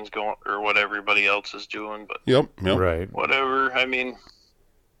everything's going or what everybody else is doing, but Yep. Right. whatever. I mean,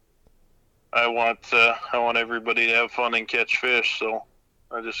 I want everybody to have fun and catch fish, so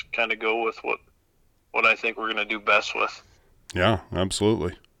I just kind of go with what I think we're going to do best with. Yeah,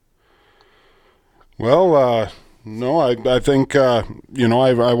 absolutely. Well, no, I think, I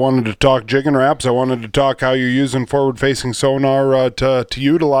wanted to talk jigging wraps. I wanted to talk how you're using forward-facing sonar to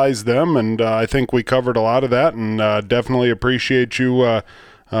utilize them, and I think we covered a lot of that, and definitely appreciate you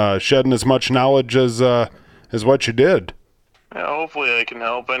shedding as much knowledge as what you did. Yeah, hopefully I can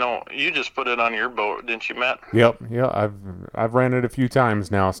help. I know you just put it on your boat, didn't you, Matt? Yep. Yeah, I've ran it a few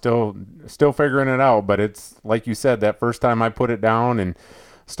times now. Still figuring it out, but it's like you said, that first time I put it down and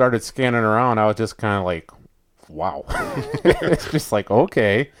started scanning around, I was just kind of like, wow. It's just like,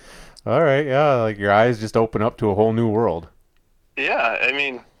 okay, all right, yeah, like your eyes just open up to a whole new world. Yeah, I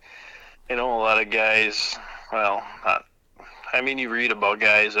mean, a lot of guys, well, you read about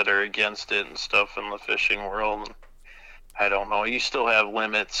guys that are against it and stuff in the fishing world. And I don't know. You still have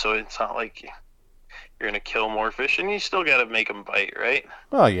limits, so it's not like you're going to kill more fish, and you still got to make them bite, right?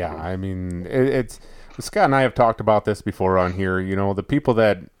 Well, yeah, I mean, it's Scott and I have talked about this before on here. The people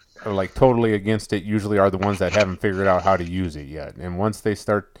that are like totally against it usually are the ones that haven't figured out how to use it yet. And once they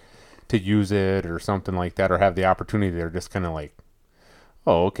start to use it or something like that, or have the opportunity, they're just kind of like,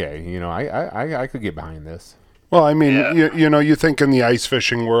 oh, okay, I could get behind this. Well, I mean, Yeah. you think in the ice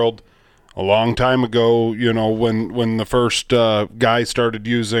fishing world, a long time ago, when the first guy started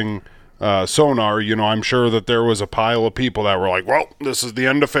using sonar, I'm sure that there was a pile of people that were like, well, this is the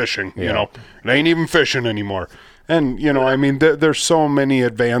end of fishing, Yeah. It ain't even fishing anymore. And, there's so many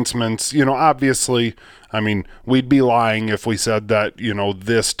advancements, obviously, we'd be lying if we said that,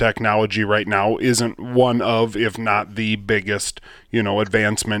 this technology right now isn't one of, if not the biggest,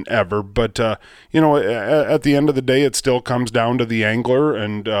 advancement ever. But, at the end of the day, it still comes down to the angler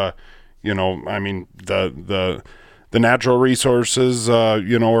and, the natural resources,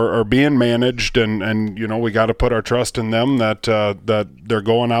 are being managed, and we got to put our trust in them that they're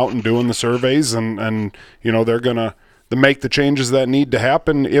going out and doing the surveys, and they're gonna make the changes that need to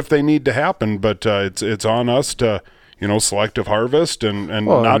happen if they need to happen. But it's on us to selective harvest and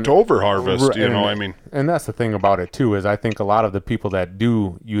not to over harvest. And that's the thing about it too, is I think a lot of the people that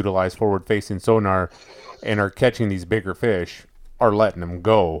do utilize forward facing sonar and are catching these bigger fish are letting them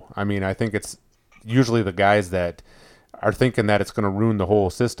go. I think it's usually the guys that are thinking that it's going to ruin the whole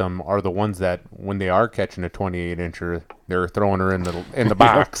system are the ones that, when they are catching a 28-incher, they're throwing her in the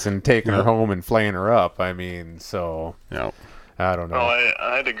box and taking her home and flaying her up. So yeah. I don't know. No,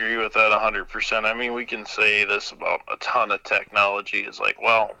 I'd agree with that 100%. We can say this about a ton of technology. It's like,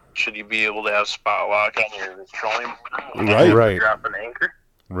 well, should you be able to have spot lock on your trolling motor? Right. Drop an anchor?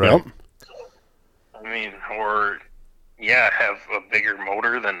 Right. Yep. Or... yeah, have a bigger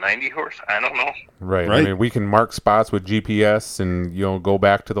motor than 90 horse. I don't know. Right. We can mark spots with GPS and go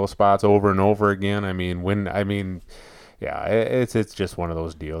back to those spots over and over again. It's just one of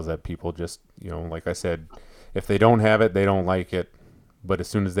those deals that people just like I said, if they don't have it, they don't like it. But as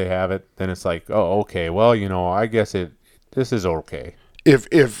soon as they have it, then it's like, oh, okay, well, I guess this is okay. If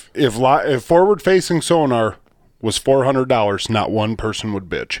forward facing sonar was $400, not one person would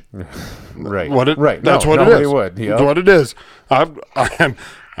bitch. Right. That's what it is. Would. Yep. That's what it is.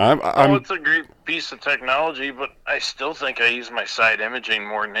 It's a great piece of technology, but I still think I use my side imaging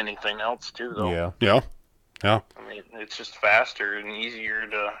more than anything else too, though. Yeah. It's just faster and easier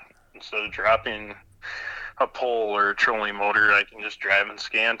to, instead of dropping a pole or a trolling motor, I can just drive and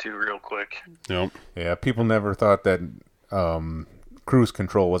scan to real quick. Yep. Yeah. People never thought that cruise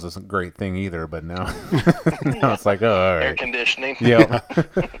control was a great thing either, but now, now it's like, oh, all right. Air conditioning. Yeah.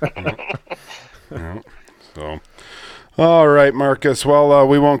 Yeah. So, all right, Marcus. Well,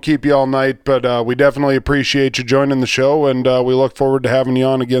 we won't keep you all night, but we definitely appreciate you joining the show, and we look forward to having you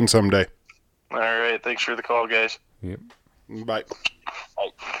on again someday. All right. Thanks for the call, guys. Yep. Bye.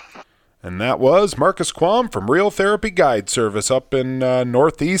 And that was Marcus Quam from Reel Therapy Guide Service up in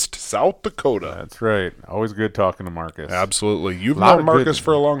northeast South Dakota. That's right. Always good talking to Marcus. Absolutely. You've known Marcus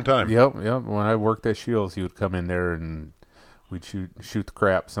for a long time. Yep. When I worked at Shields, he would come in there and we'd shoot the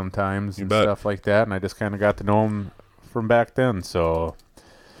crap sometimes and stuff like that. And I just kind of got to know him from back then. So,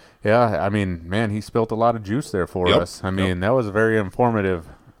 yeah, I mean, man, he spilt a lot of juice there for us. I mean, that was a very informative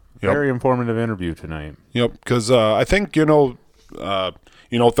interview tonight. Yep, because I think,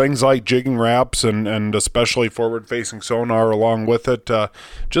 things like jigging wraps and especially forward-facing sonar along with it,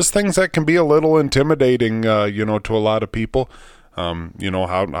 just things that can be a little intimidating, to a lot of people.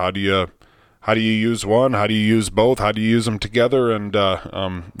 How do you use one? How do you use both? How do you use them together? And,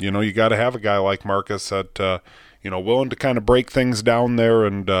 you got to have a guy like Marcus that, willing to kind of break things down there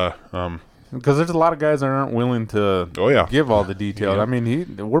and because there's a lot of guys that aren't willing to give all the details. Yeah. I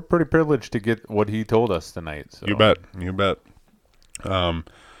mean, we're pretty privileged to get what he told us tonight. So. You bet.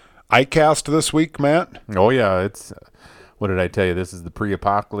 iCast this week, Matt? Oh, yeah. It's what did I tell you? This is the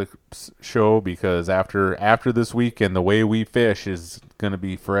pre-apocalypse show because after this weekend, the way we fish is going to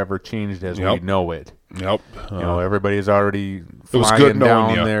be forever changed as we know it. Yep. Everybody's already flying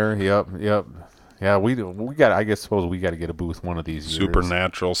down there. Yep. Yeah, we got. I suppose we got to get a booth one of these years.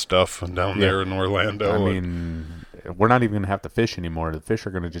 Supernatural stuff down there in Orlando. I mean, we're not even going to have to fish anymore. The fish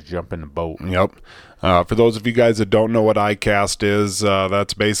are going to just jump in the boat. Yep. For those of you guys that don't know what iCast is,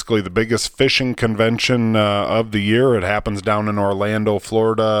 that's basically the biggest fishing convention of the year. It happens down in Orlando,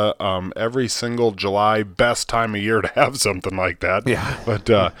 Florida, every single July. Best time of year to have something like that. Yeah. But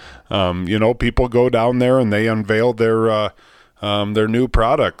people go down there and they unveil their new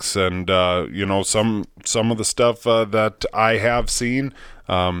products, and some of the stuff that I have seen.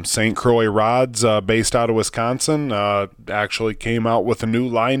 St. Croix Rods, based out of Wisconsin, actually came out with a new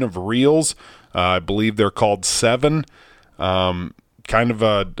line of reels. I believe they're called 7. Kind of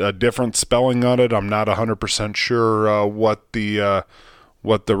a different spelling on it. I'm not 100% sure what the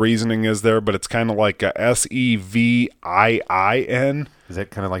reasoning is there, but it's kind of like a SEVIIN. Is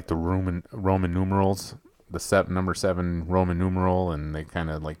that kind of like the Roman numerals? The number 7 Roman numeral, and they kind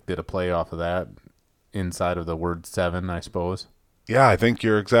of like did a play off of that inside of the word 7, I suppose. Yeah, I think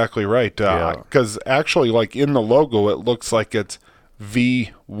you're exactly right. Because actually, like in the logo, it looks like it's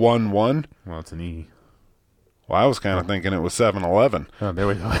V11. Well, it's an E. Well, I was kind of thinking it was 7-Eleven. Oh, there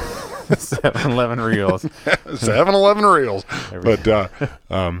we go. 7-Eleven reels. 7-Eleven reels. But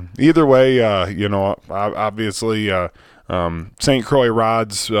either way, obviously. St. Croix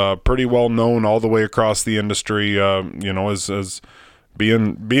Rods, pretty well known all the way across the industry, as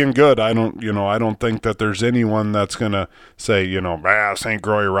being good. I don't think that there's anyone that's going to say, St.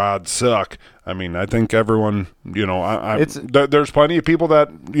 Croix Rods suck. I mean, I think everyone, there's plenty of people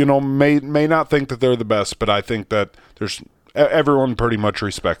that, may not think that they're the best, but I think that everyone pretty much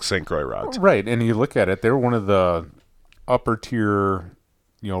respects St. Croix Rods. Right. And you look at it, they're one of the upper tier,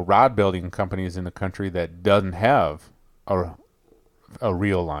 rod building companies in the country that doesn't have a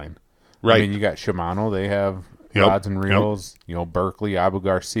reel line. Right. I mean, you got Shimano, they have rods and reels. Berkeley, Abu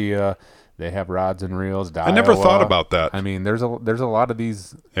Garcia, they have rods and reels. Daiwa. I never thought about that. I mean, there's a lot of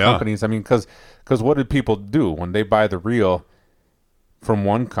these companies. I mean, because what did people do when they buy the reel from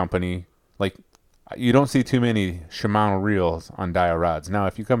one company? Like, you don't see too many Shimano reels on Daiwa rods. Now,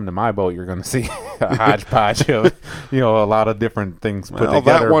 if you come to my boat, you're going to see a hodgepodge of, a lot of different things put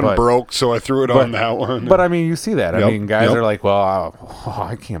together. That one broke, so I threw it on that one. But, I mean, you see that. I mean, guys are like, well,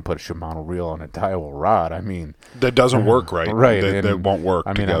 I can't put a Shimano reel on a Daiwa rod. I mean. That doesn't work right. Right. That won't work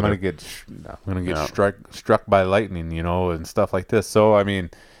together. I'm going to get struck by lightning, and stuff like this. So, I mean,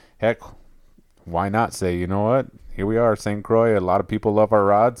 heck, why not say, you know what? Here we are, St. Croix. A lot of people love our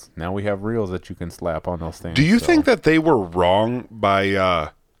rods. Now we have reels that you can slap on those things. Do you think that they were wrong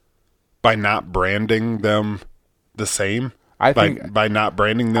by not branding them the same? I think by not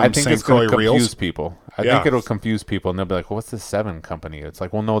branding them St. Croix reels. Confuse people. I think it'll confuse people, and they'll be like, well, "What's this 7 company?" It's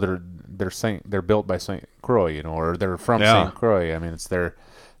like, well, no, they're built by St. Croix, or they're from St. Croix. I mean, it's their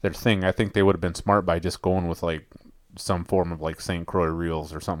thing. I think they would have been smart by just going with like some form of like St. Croix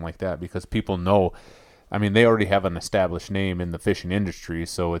reels or something like that, because people know. I mean, they already have an established name in the fishing industry,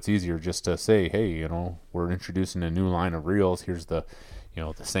 so it's easier just to say, hey, we're introducing a new line of reels. Here's the,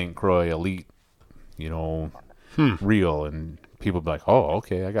 the St. Croix Elite, reel. And people be like, oh,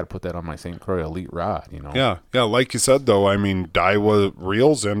 okay, I got to put that on my St. Croix Elite rod, Yeah, like you said, though, I mean, Daiwa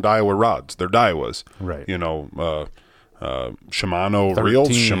reels and Daiwa rods. They're Daiwas. Right. Shimano 13. reels.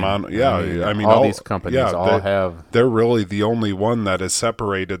 Shimano, yeah. I mean, all these companies have. They're really the only one that has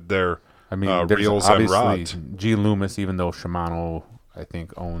separated their reels and rods. G Loomis, even though Shimano, I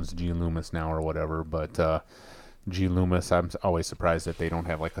think, owns G Loomis now or whatever, but G Loomis, I'm always surprised that they don't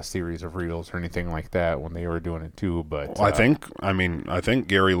have like a series of reels or anything like that when they were doing it too. But I think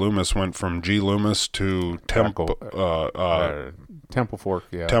Gary Loomis went from G Loomis to Temple Fork,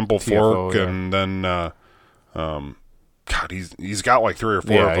 yeah, Temple TFO, Fork, yeah. and then God, he's got like 3 or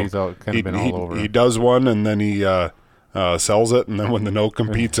 4 of them. He's kind of been all over. He does one, and then he sells it, and then when the no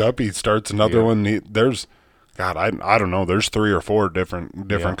competes up, he starts another one. There's God, I don't know. There's 3 or 4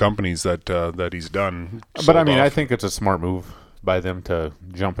 different companies that he's done. But I mean, I think it's a smart move by them to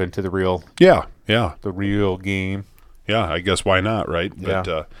jump into the reel. Yeah. The real game. Yeah, I guess why not, right? Yeah.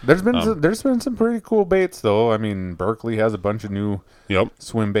 But there's been some pretty cool baits though. I mean, Berkeley has a bunch of new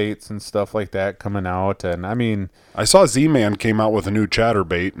swim baits and stuff like that coming out, and I mean, I saw Z-Man came out with a new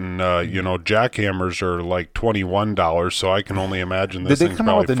chatterbait, and jackhammers are like $21, so I can only imagine this. Did they come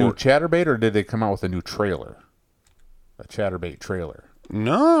out with a new chatterbait, or did they come out with a new trailer? A chatterbait trailer.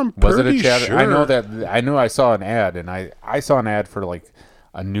 No, I'm was pretty it a chatter? sure. I know I saw an ad, and I saw an ad for like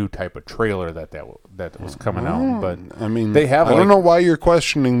a new type of trailer that was coming out. But I mean, they have. I don't know why you're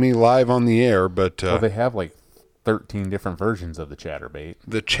questioning me live on the air, but well, they have like 13 different versions of the chatterbait.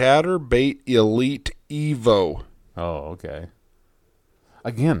 The Chatterbait Elite Evo. Oh, okay.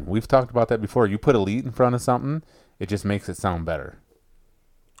 Again, we've talked about that before. You put Elite in front of something, it just makes it sound better.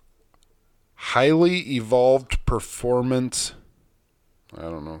 Highly evolved performance. I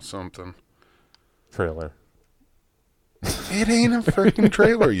don't know, something. Trailer. It ain't a freaking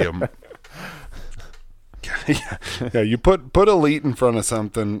trailer, you. Yeah, you put Elite in front of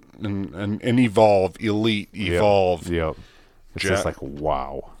something and evolve, Elite, evolve. Yep. It's just like,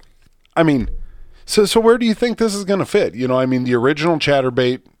 wow. I mean, so where do you think this is going to fit? I mean, the original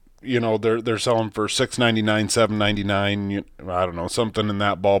chatterbait, they're selling for $6.99, $7.99, I don't know, something in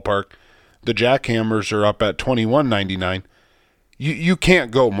that ballpark. The jackhammers are up at $21.99. You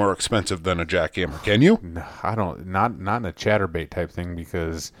can't go more expensive than a jackhammer, can you? No, I don't. Not in a chatterbait type thing,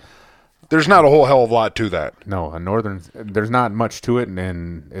 because there's not a whole hell of a lot to that. No, there's not much to it,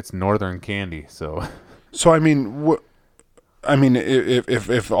 and it's northern candy. So I mean,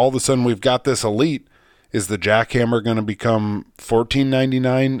 if all of a sudden we've got this Elite, is the jackhammer going to become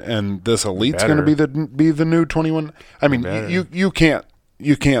 $14.99, and this Elite's going to be the new 21? I mean, you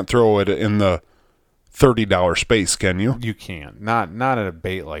can't throw it in the $30 space, can you? You can't. Not at a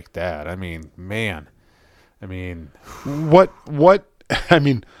bait like that. I mean, man. I mean, what? I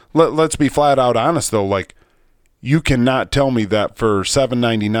mean, let's be flat out honest though. Like, you cannot tell me that for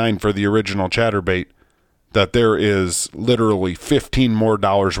 $7.99 for the original chatterbait, that there is literally $15 more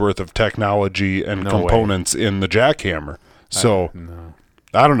worth of technology and components in the jackhammer. So. No.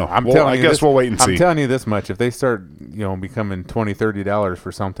 I don't know. I guess we'll wait and see. I'm telling you this much: if they start, becoming $20, $30 for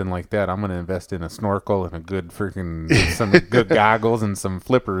something like that, I'm going to invest in a snorkel and a good some good goggles and some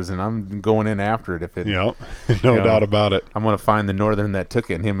flippers, and I'm going in after it. If it, no doubt about it. I'm going to find the northern that took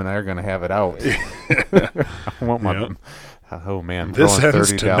it, and him and I are going to have it out. I want my. Oh man, this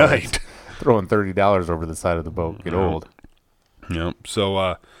ends tonight. Throwing $30 over the side of the boat. Get old. Yep.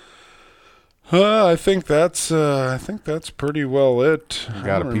 So. I think that's pretty well it. You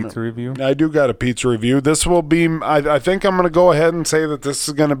got a pizza review? I do got a pizza review. This will be. I think I'm going to go ahead and say that this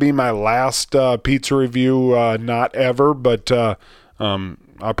is going to be my last pizza review. Not ever, but I'll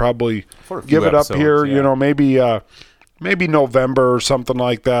probably give it up here. Yeah. Maybe November or something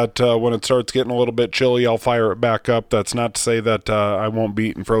like that. When it starts getting a little bit chilly, I'll fire it back up. That's not to say that I won't be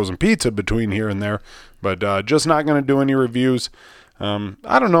eating frozen pizza between here and there, but just not going to do any reviews.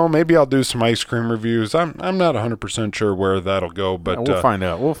 I don't know. Maybe I'll do some ice cream reviews. I'm not 100% sure where that'll go, but we'll find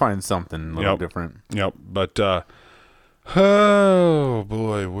out. We'll find something a little different. Yep. But oh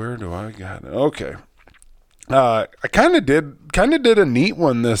boy, where do I got it? Okay. I kind of did a neat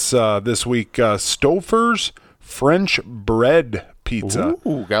one this week. Stouffer's French bread pizza.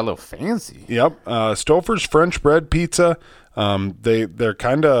 Ooh, got a little fancy. Yep. Stouffer's French bread pizza. They're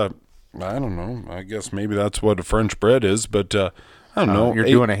kind of, I don't know. I guess maybe that's what a French bread is, but I don't know. You're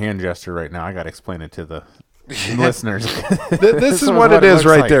doing a hand gesture right now. I got to explain it to the listeners. This is what it is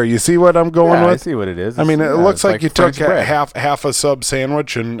right there. You see what I'm going with? I see what it is. I mean, it looks like you took half a sub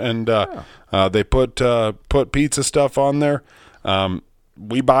sandwich and they put pizza stuff on there.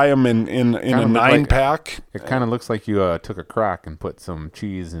 We buy them in a 9-pack. It kind of looks like you took a crock and put some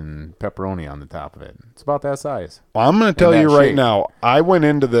cheese and pepperoni on the top of it. It's about that size. Well, I'm going to tell you right now, I went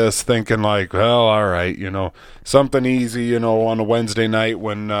into this thinking like, well, all right, something easy, on a Wednesday night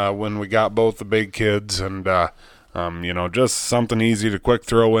when we got both the big kids, and Just something easy to quick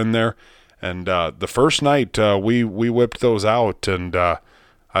throw in there. And the first night we whipped those out, and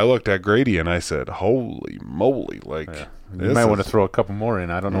I looked at Grady and I said, "Holy moly!" You might want to throw a couple more in.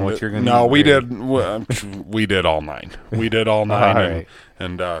 I don't know what you're going to. No, we did. We did all 9. We did all 9, All right.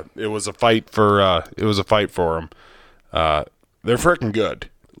 and it was a fight for them. They're freaking good.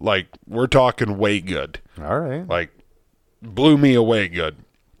 Like, we're talking way good. All right. Like, blew me away good.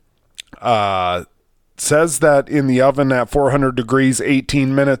 Says that in the oven at 400 degrees,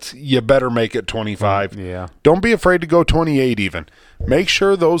 18 minutes, you better make it 25. Yeah. Don't be afraid to go 28 even. Make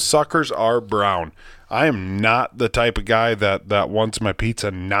sure those suckers are brown. I am not the type of guy that wants my pizza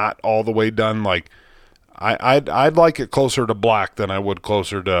not all the way done. Like, I'd like it closer to black than I would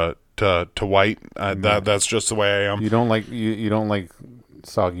closer to white. That's just the way I am. You don't like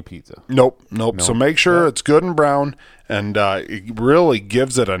soggy pizza. Nope. So make sure it's good and brown, and it really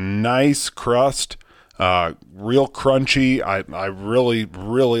gives it a nice crust. Real crunchy. I really,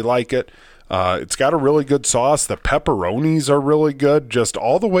 really like it. It's got a really good sauce. The pepperonis are really good, just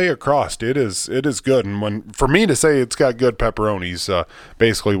all the way across. It is good. And for me to say it's got good pepperonis,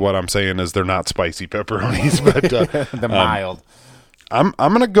 basically what I'm saying is they're not spicy pepperonis, but They're mild. I'm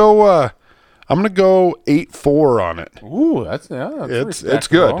gonna go 8.4 on it. Ooh, that's It's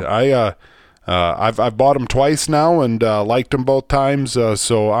good. I've bought them twice now and liked them both times.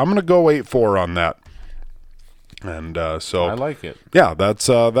 So I'm gonna go 8.4 on that. And so I like it. Yeah, that's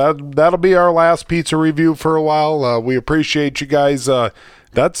that'll be our last pizza review for a while. We appreciate you guys.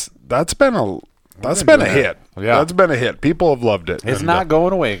 That's been a hit. Yeah. That's been a hit. People have loved it. It's not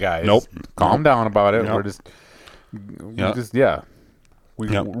going away, guys. Nope. Calm down about it. Yep. We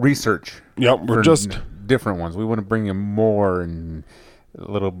research. Yep, we're just different ones. We want to bring you more and a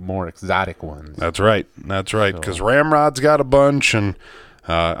little more exotic ones. That's right. Because Ramrod's got a bunch, and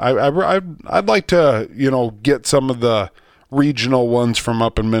I'd like to get some of the regional ones from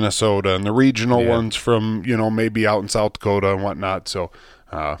up in Minnesota and the regional ones from maybe out in South Dakota and whatnot. So,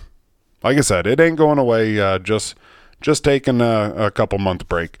 like I said, it ain't going away. Just taking a couple month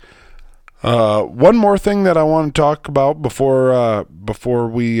break. One more thing that I want to talk about before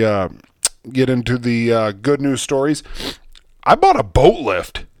we get into the good news stories. I bought a boat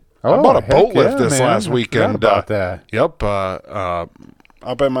lift. I bought a boat lift this last weekend. About that. Yep.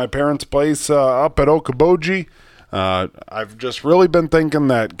 Up at my parents' place up at Okoboji. I've just really been thinking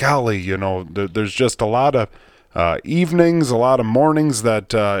that, golly, there's just a lot of evenings, a lot of mornings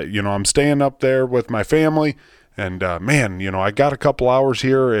that, I'm staying up there with my family. And, man, I got a couple hours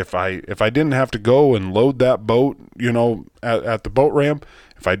here. If I didn't have to go and load that boat, at the boat ramp,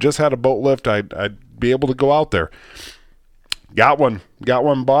 if I just had a boat lift, I'd be able to go out there. Got one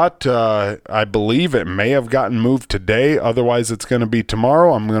bought. I believe it may have gotten moved today. Otherwise, it's going to be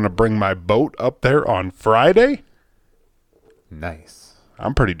tomorrow. I'm going to bring my boat up there on Friday. Nice.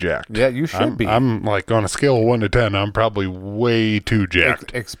 I'm pretty jacked. Yeah, you should be. I'm like on a scale of 1 to 10. I'm probably way too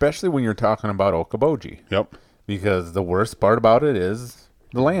jacked. Especially when you're talking about Okoboji. Yep. Because the worst part about it is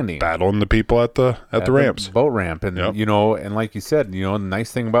the landing. Battling the people at the ramps. Boat ramp. And, and like you said, the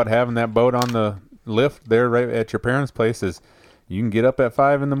nice thing about having that boat on the lift there right at your parents' place is you can get up at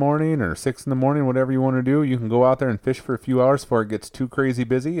 5 in the morning or 6 in the morning, whatever you want to do. You can go out there and fish for a few hours before it gets too crazy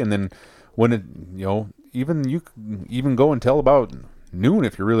busy. And then when it, even go until about noon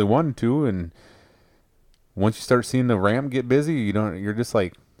if you really wanted to. And once you start seeing the ramp get busy, you're just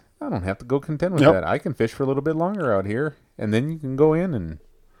like, I don't have to go contend with that. I can fish for a little bit longer out here. And then you can go in and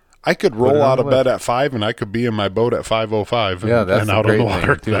I could roll out of bed at 5 and I could be in my boat at 5:05 and out on the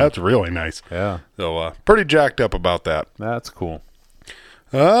water. That's really nice. Yeah. So pretty jacked up about that. That's cool.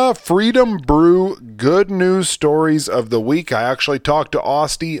 Freedom Brew good news stories of the week. I actually talked to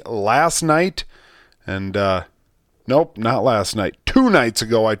Austie last night, and nope, not last night. 2 nights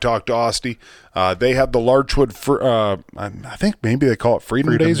ago, I talked to Austie. They had the Larchwood. I think maybe they call it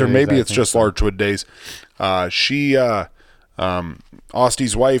Freedom Days, or maybe it's just Larchwood Days.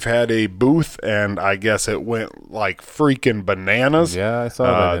 Austie's wife had a booth, and I guess it went like freaking bananas. Yeah, I saw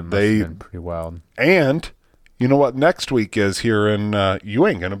that. It must have been pretty wild. And you know what next week is here, and you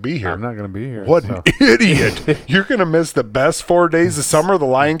ain't going to be here. I'm not going to be here. What an idiot. You're going to miss the best 4 days of summer, the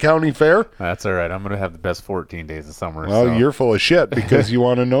Lyon County Fair? That's all right. I'm going to have the best 14 days of summer. Well, you're full of shit because you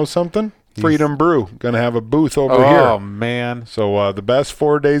want to know something? Freedom Brew going to have a booth over here. Oh, man. So the best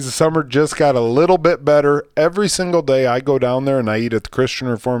 4 days of summer just got a little bit better. Every single day I go down there and I eat at the Christian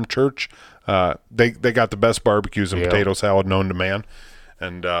Reformed Church. They got the best barbecues and potato salad known to man.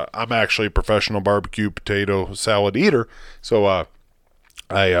 And I'm actually a professional barbecue potato salad eater. So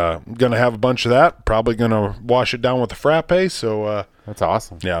Gonna have a bunch of that. Probably gonna wash it down with a frappe. So that's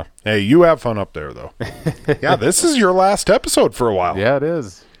awesome. Yeah. Hey, you have fun up there though. Yeah, this is your last episode for a while. Yeah, it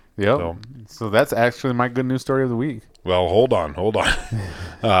is. Yep. So that's actually my good news story of the week. Well, hold on.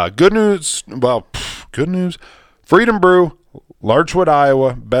 Good news. Well, good news. Freedom Brew, Larchwood,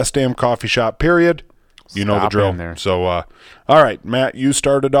 Iowa, best damn coffee shop. Period. You know the drill. So, all right, Matt, you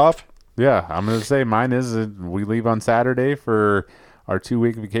started off. Yeah, I'm going to say mine is we leave on Saturday for our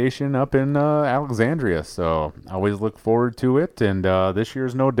 2-week vacation up in Alexandria. So I always look forward to it, and this year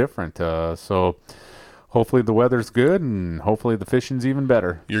is no different. So hopefully the weather's good, and hopefully the fishing's even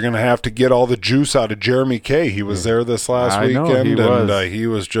better. You're going to have to get all the juice out of Jeremy K. He was there this last weekend, and he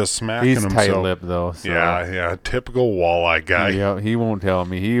was just smacking himself. He's tight-lipped, though. So. Yeah, typical walleye guy. Yeah, he won't tell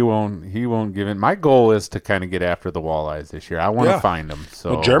me. He won't give in. My goal is to kind of get after the walleyes this year. I want to find them.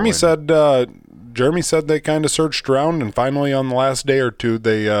 So well, Jeremy said they kind of searched around, and finally on the last day or two,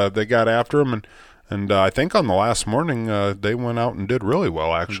 they got after him, and I think on the last morning they went out and did really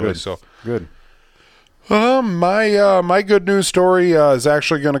well, actually. Good. So good. My good news story is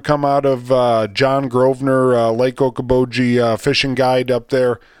actually going to come out of John Grosvenor, Lake Okoboji fishing guide up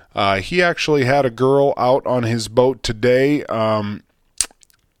there. He actually had a girl out on his boat today. I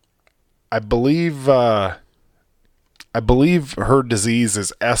believe her disease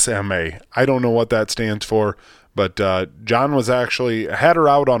is SMA. I don't know what that stands for, but John was actually had her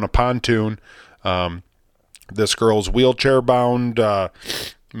out on a pontoon. This girl's wheelchair bound,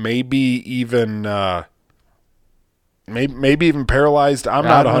 maybe even paralyzed. I'm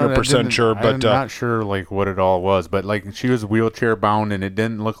not 100% sure, but I'm not sure like what it all was, but like she was wheelchair bound, and it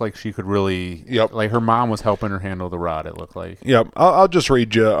didn't look like she could really. Yep. Like her mom was helping her handle the rod. It looked like. Yep. I'll just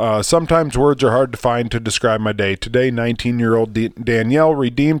read you. Sometimes words are hard to find to describe my day. Today, 19-year-old Danielle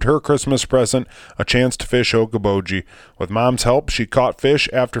redeemed her Christmas present, a chance to fish Okoboji. With Mom's help, she caught fish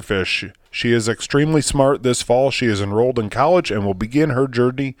after fish. She is extremely smart. This fall, she is enrolled in college and will begin her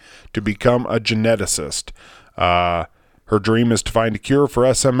journey to become a geneticist. Her dream is to find a cure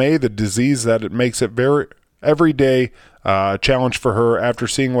for SMA, the disease that it makes it every day challenge for her. After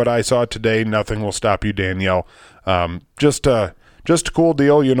seeing what I saw today, nothing will stop you, Danielle. Just a cool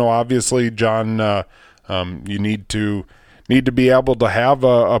deal. You know, obviously, John, you need to be able to have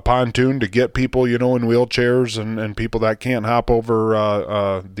a pontoon to get people, you know, in wheelchairs and people that can't hop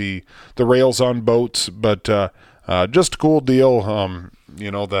over the rails on boats. But just a cool deal,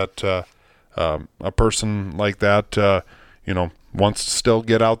 you know, that a person like that, you know, wants to still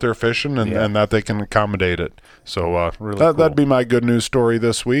get out there fishing and that they can accommodate it. So really that'd be my good news story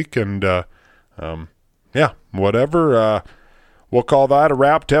this week. And whatever. We'll call that a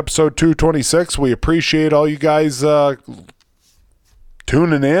wrap to episode 226. We appreciate all you guys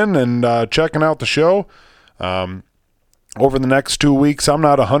tuning in and checking out the show. Over the next 2 weeks, I'm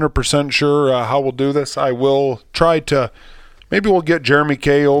not 100% sure how we'll do this. I will try to, maybe we'll get Jeremy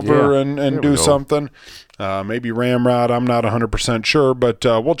K over and do something. Maybe Ramrod, I'm not 100% sure, but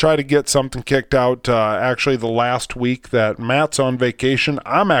we'll try to get something kicked out. Actually, the last week that Matt's on vacation,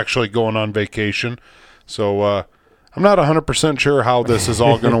 I'm actually going on vacation. So I'm not 100% sure how this is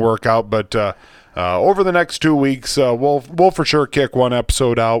all going to work out, but over the next 2 weeks, we'll for sure kick one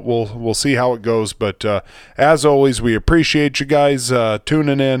episode out. We'll see how it goes, but as always, we appreciate you guys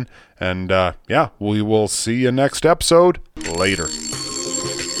tuning in, and we will see you next episode. Later.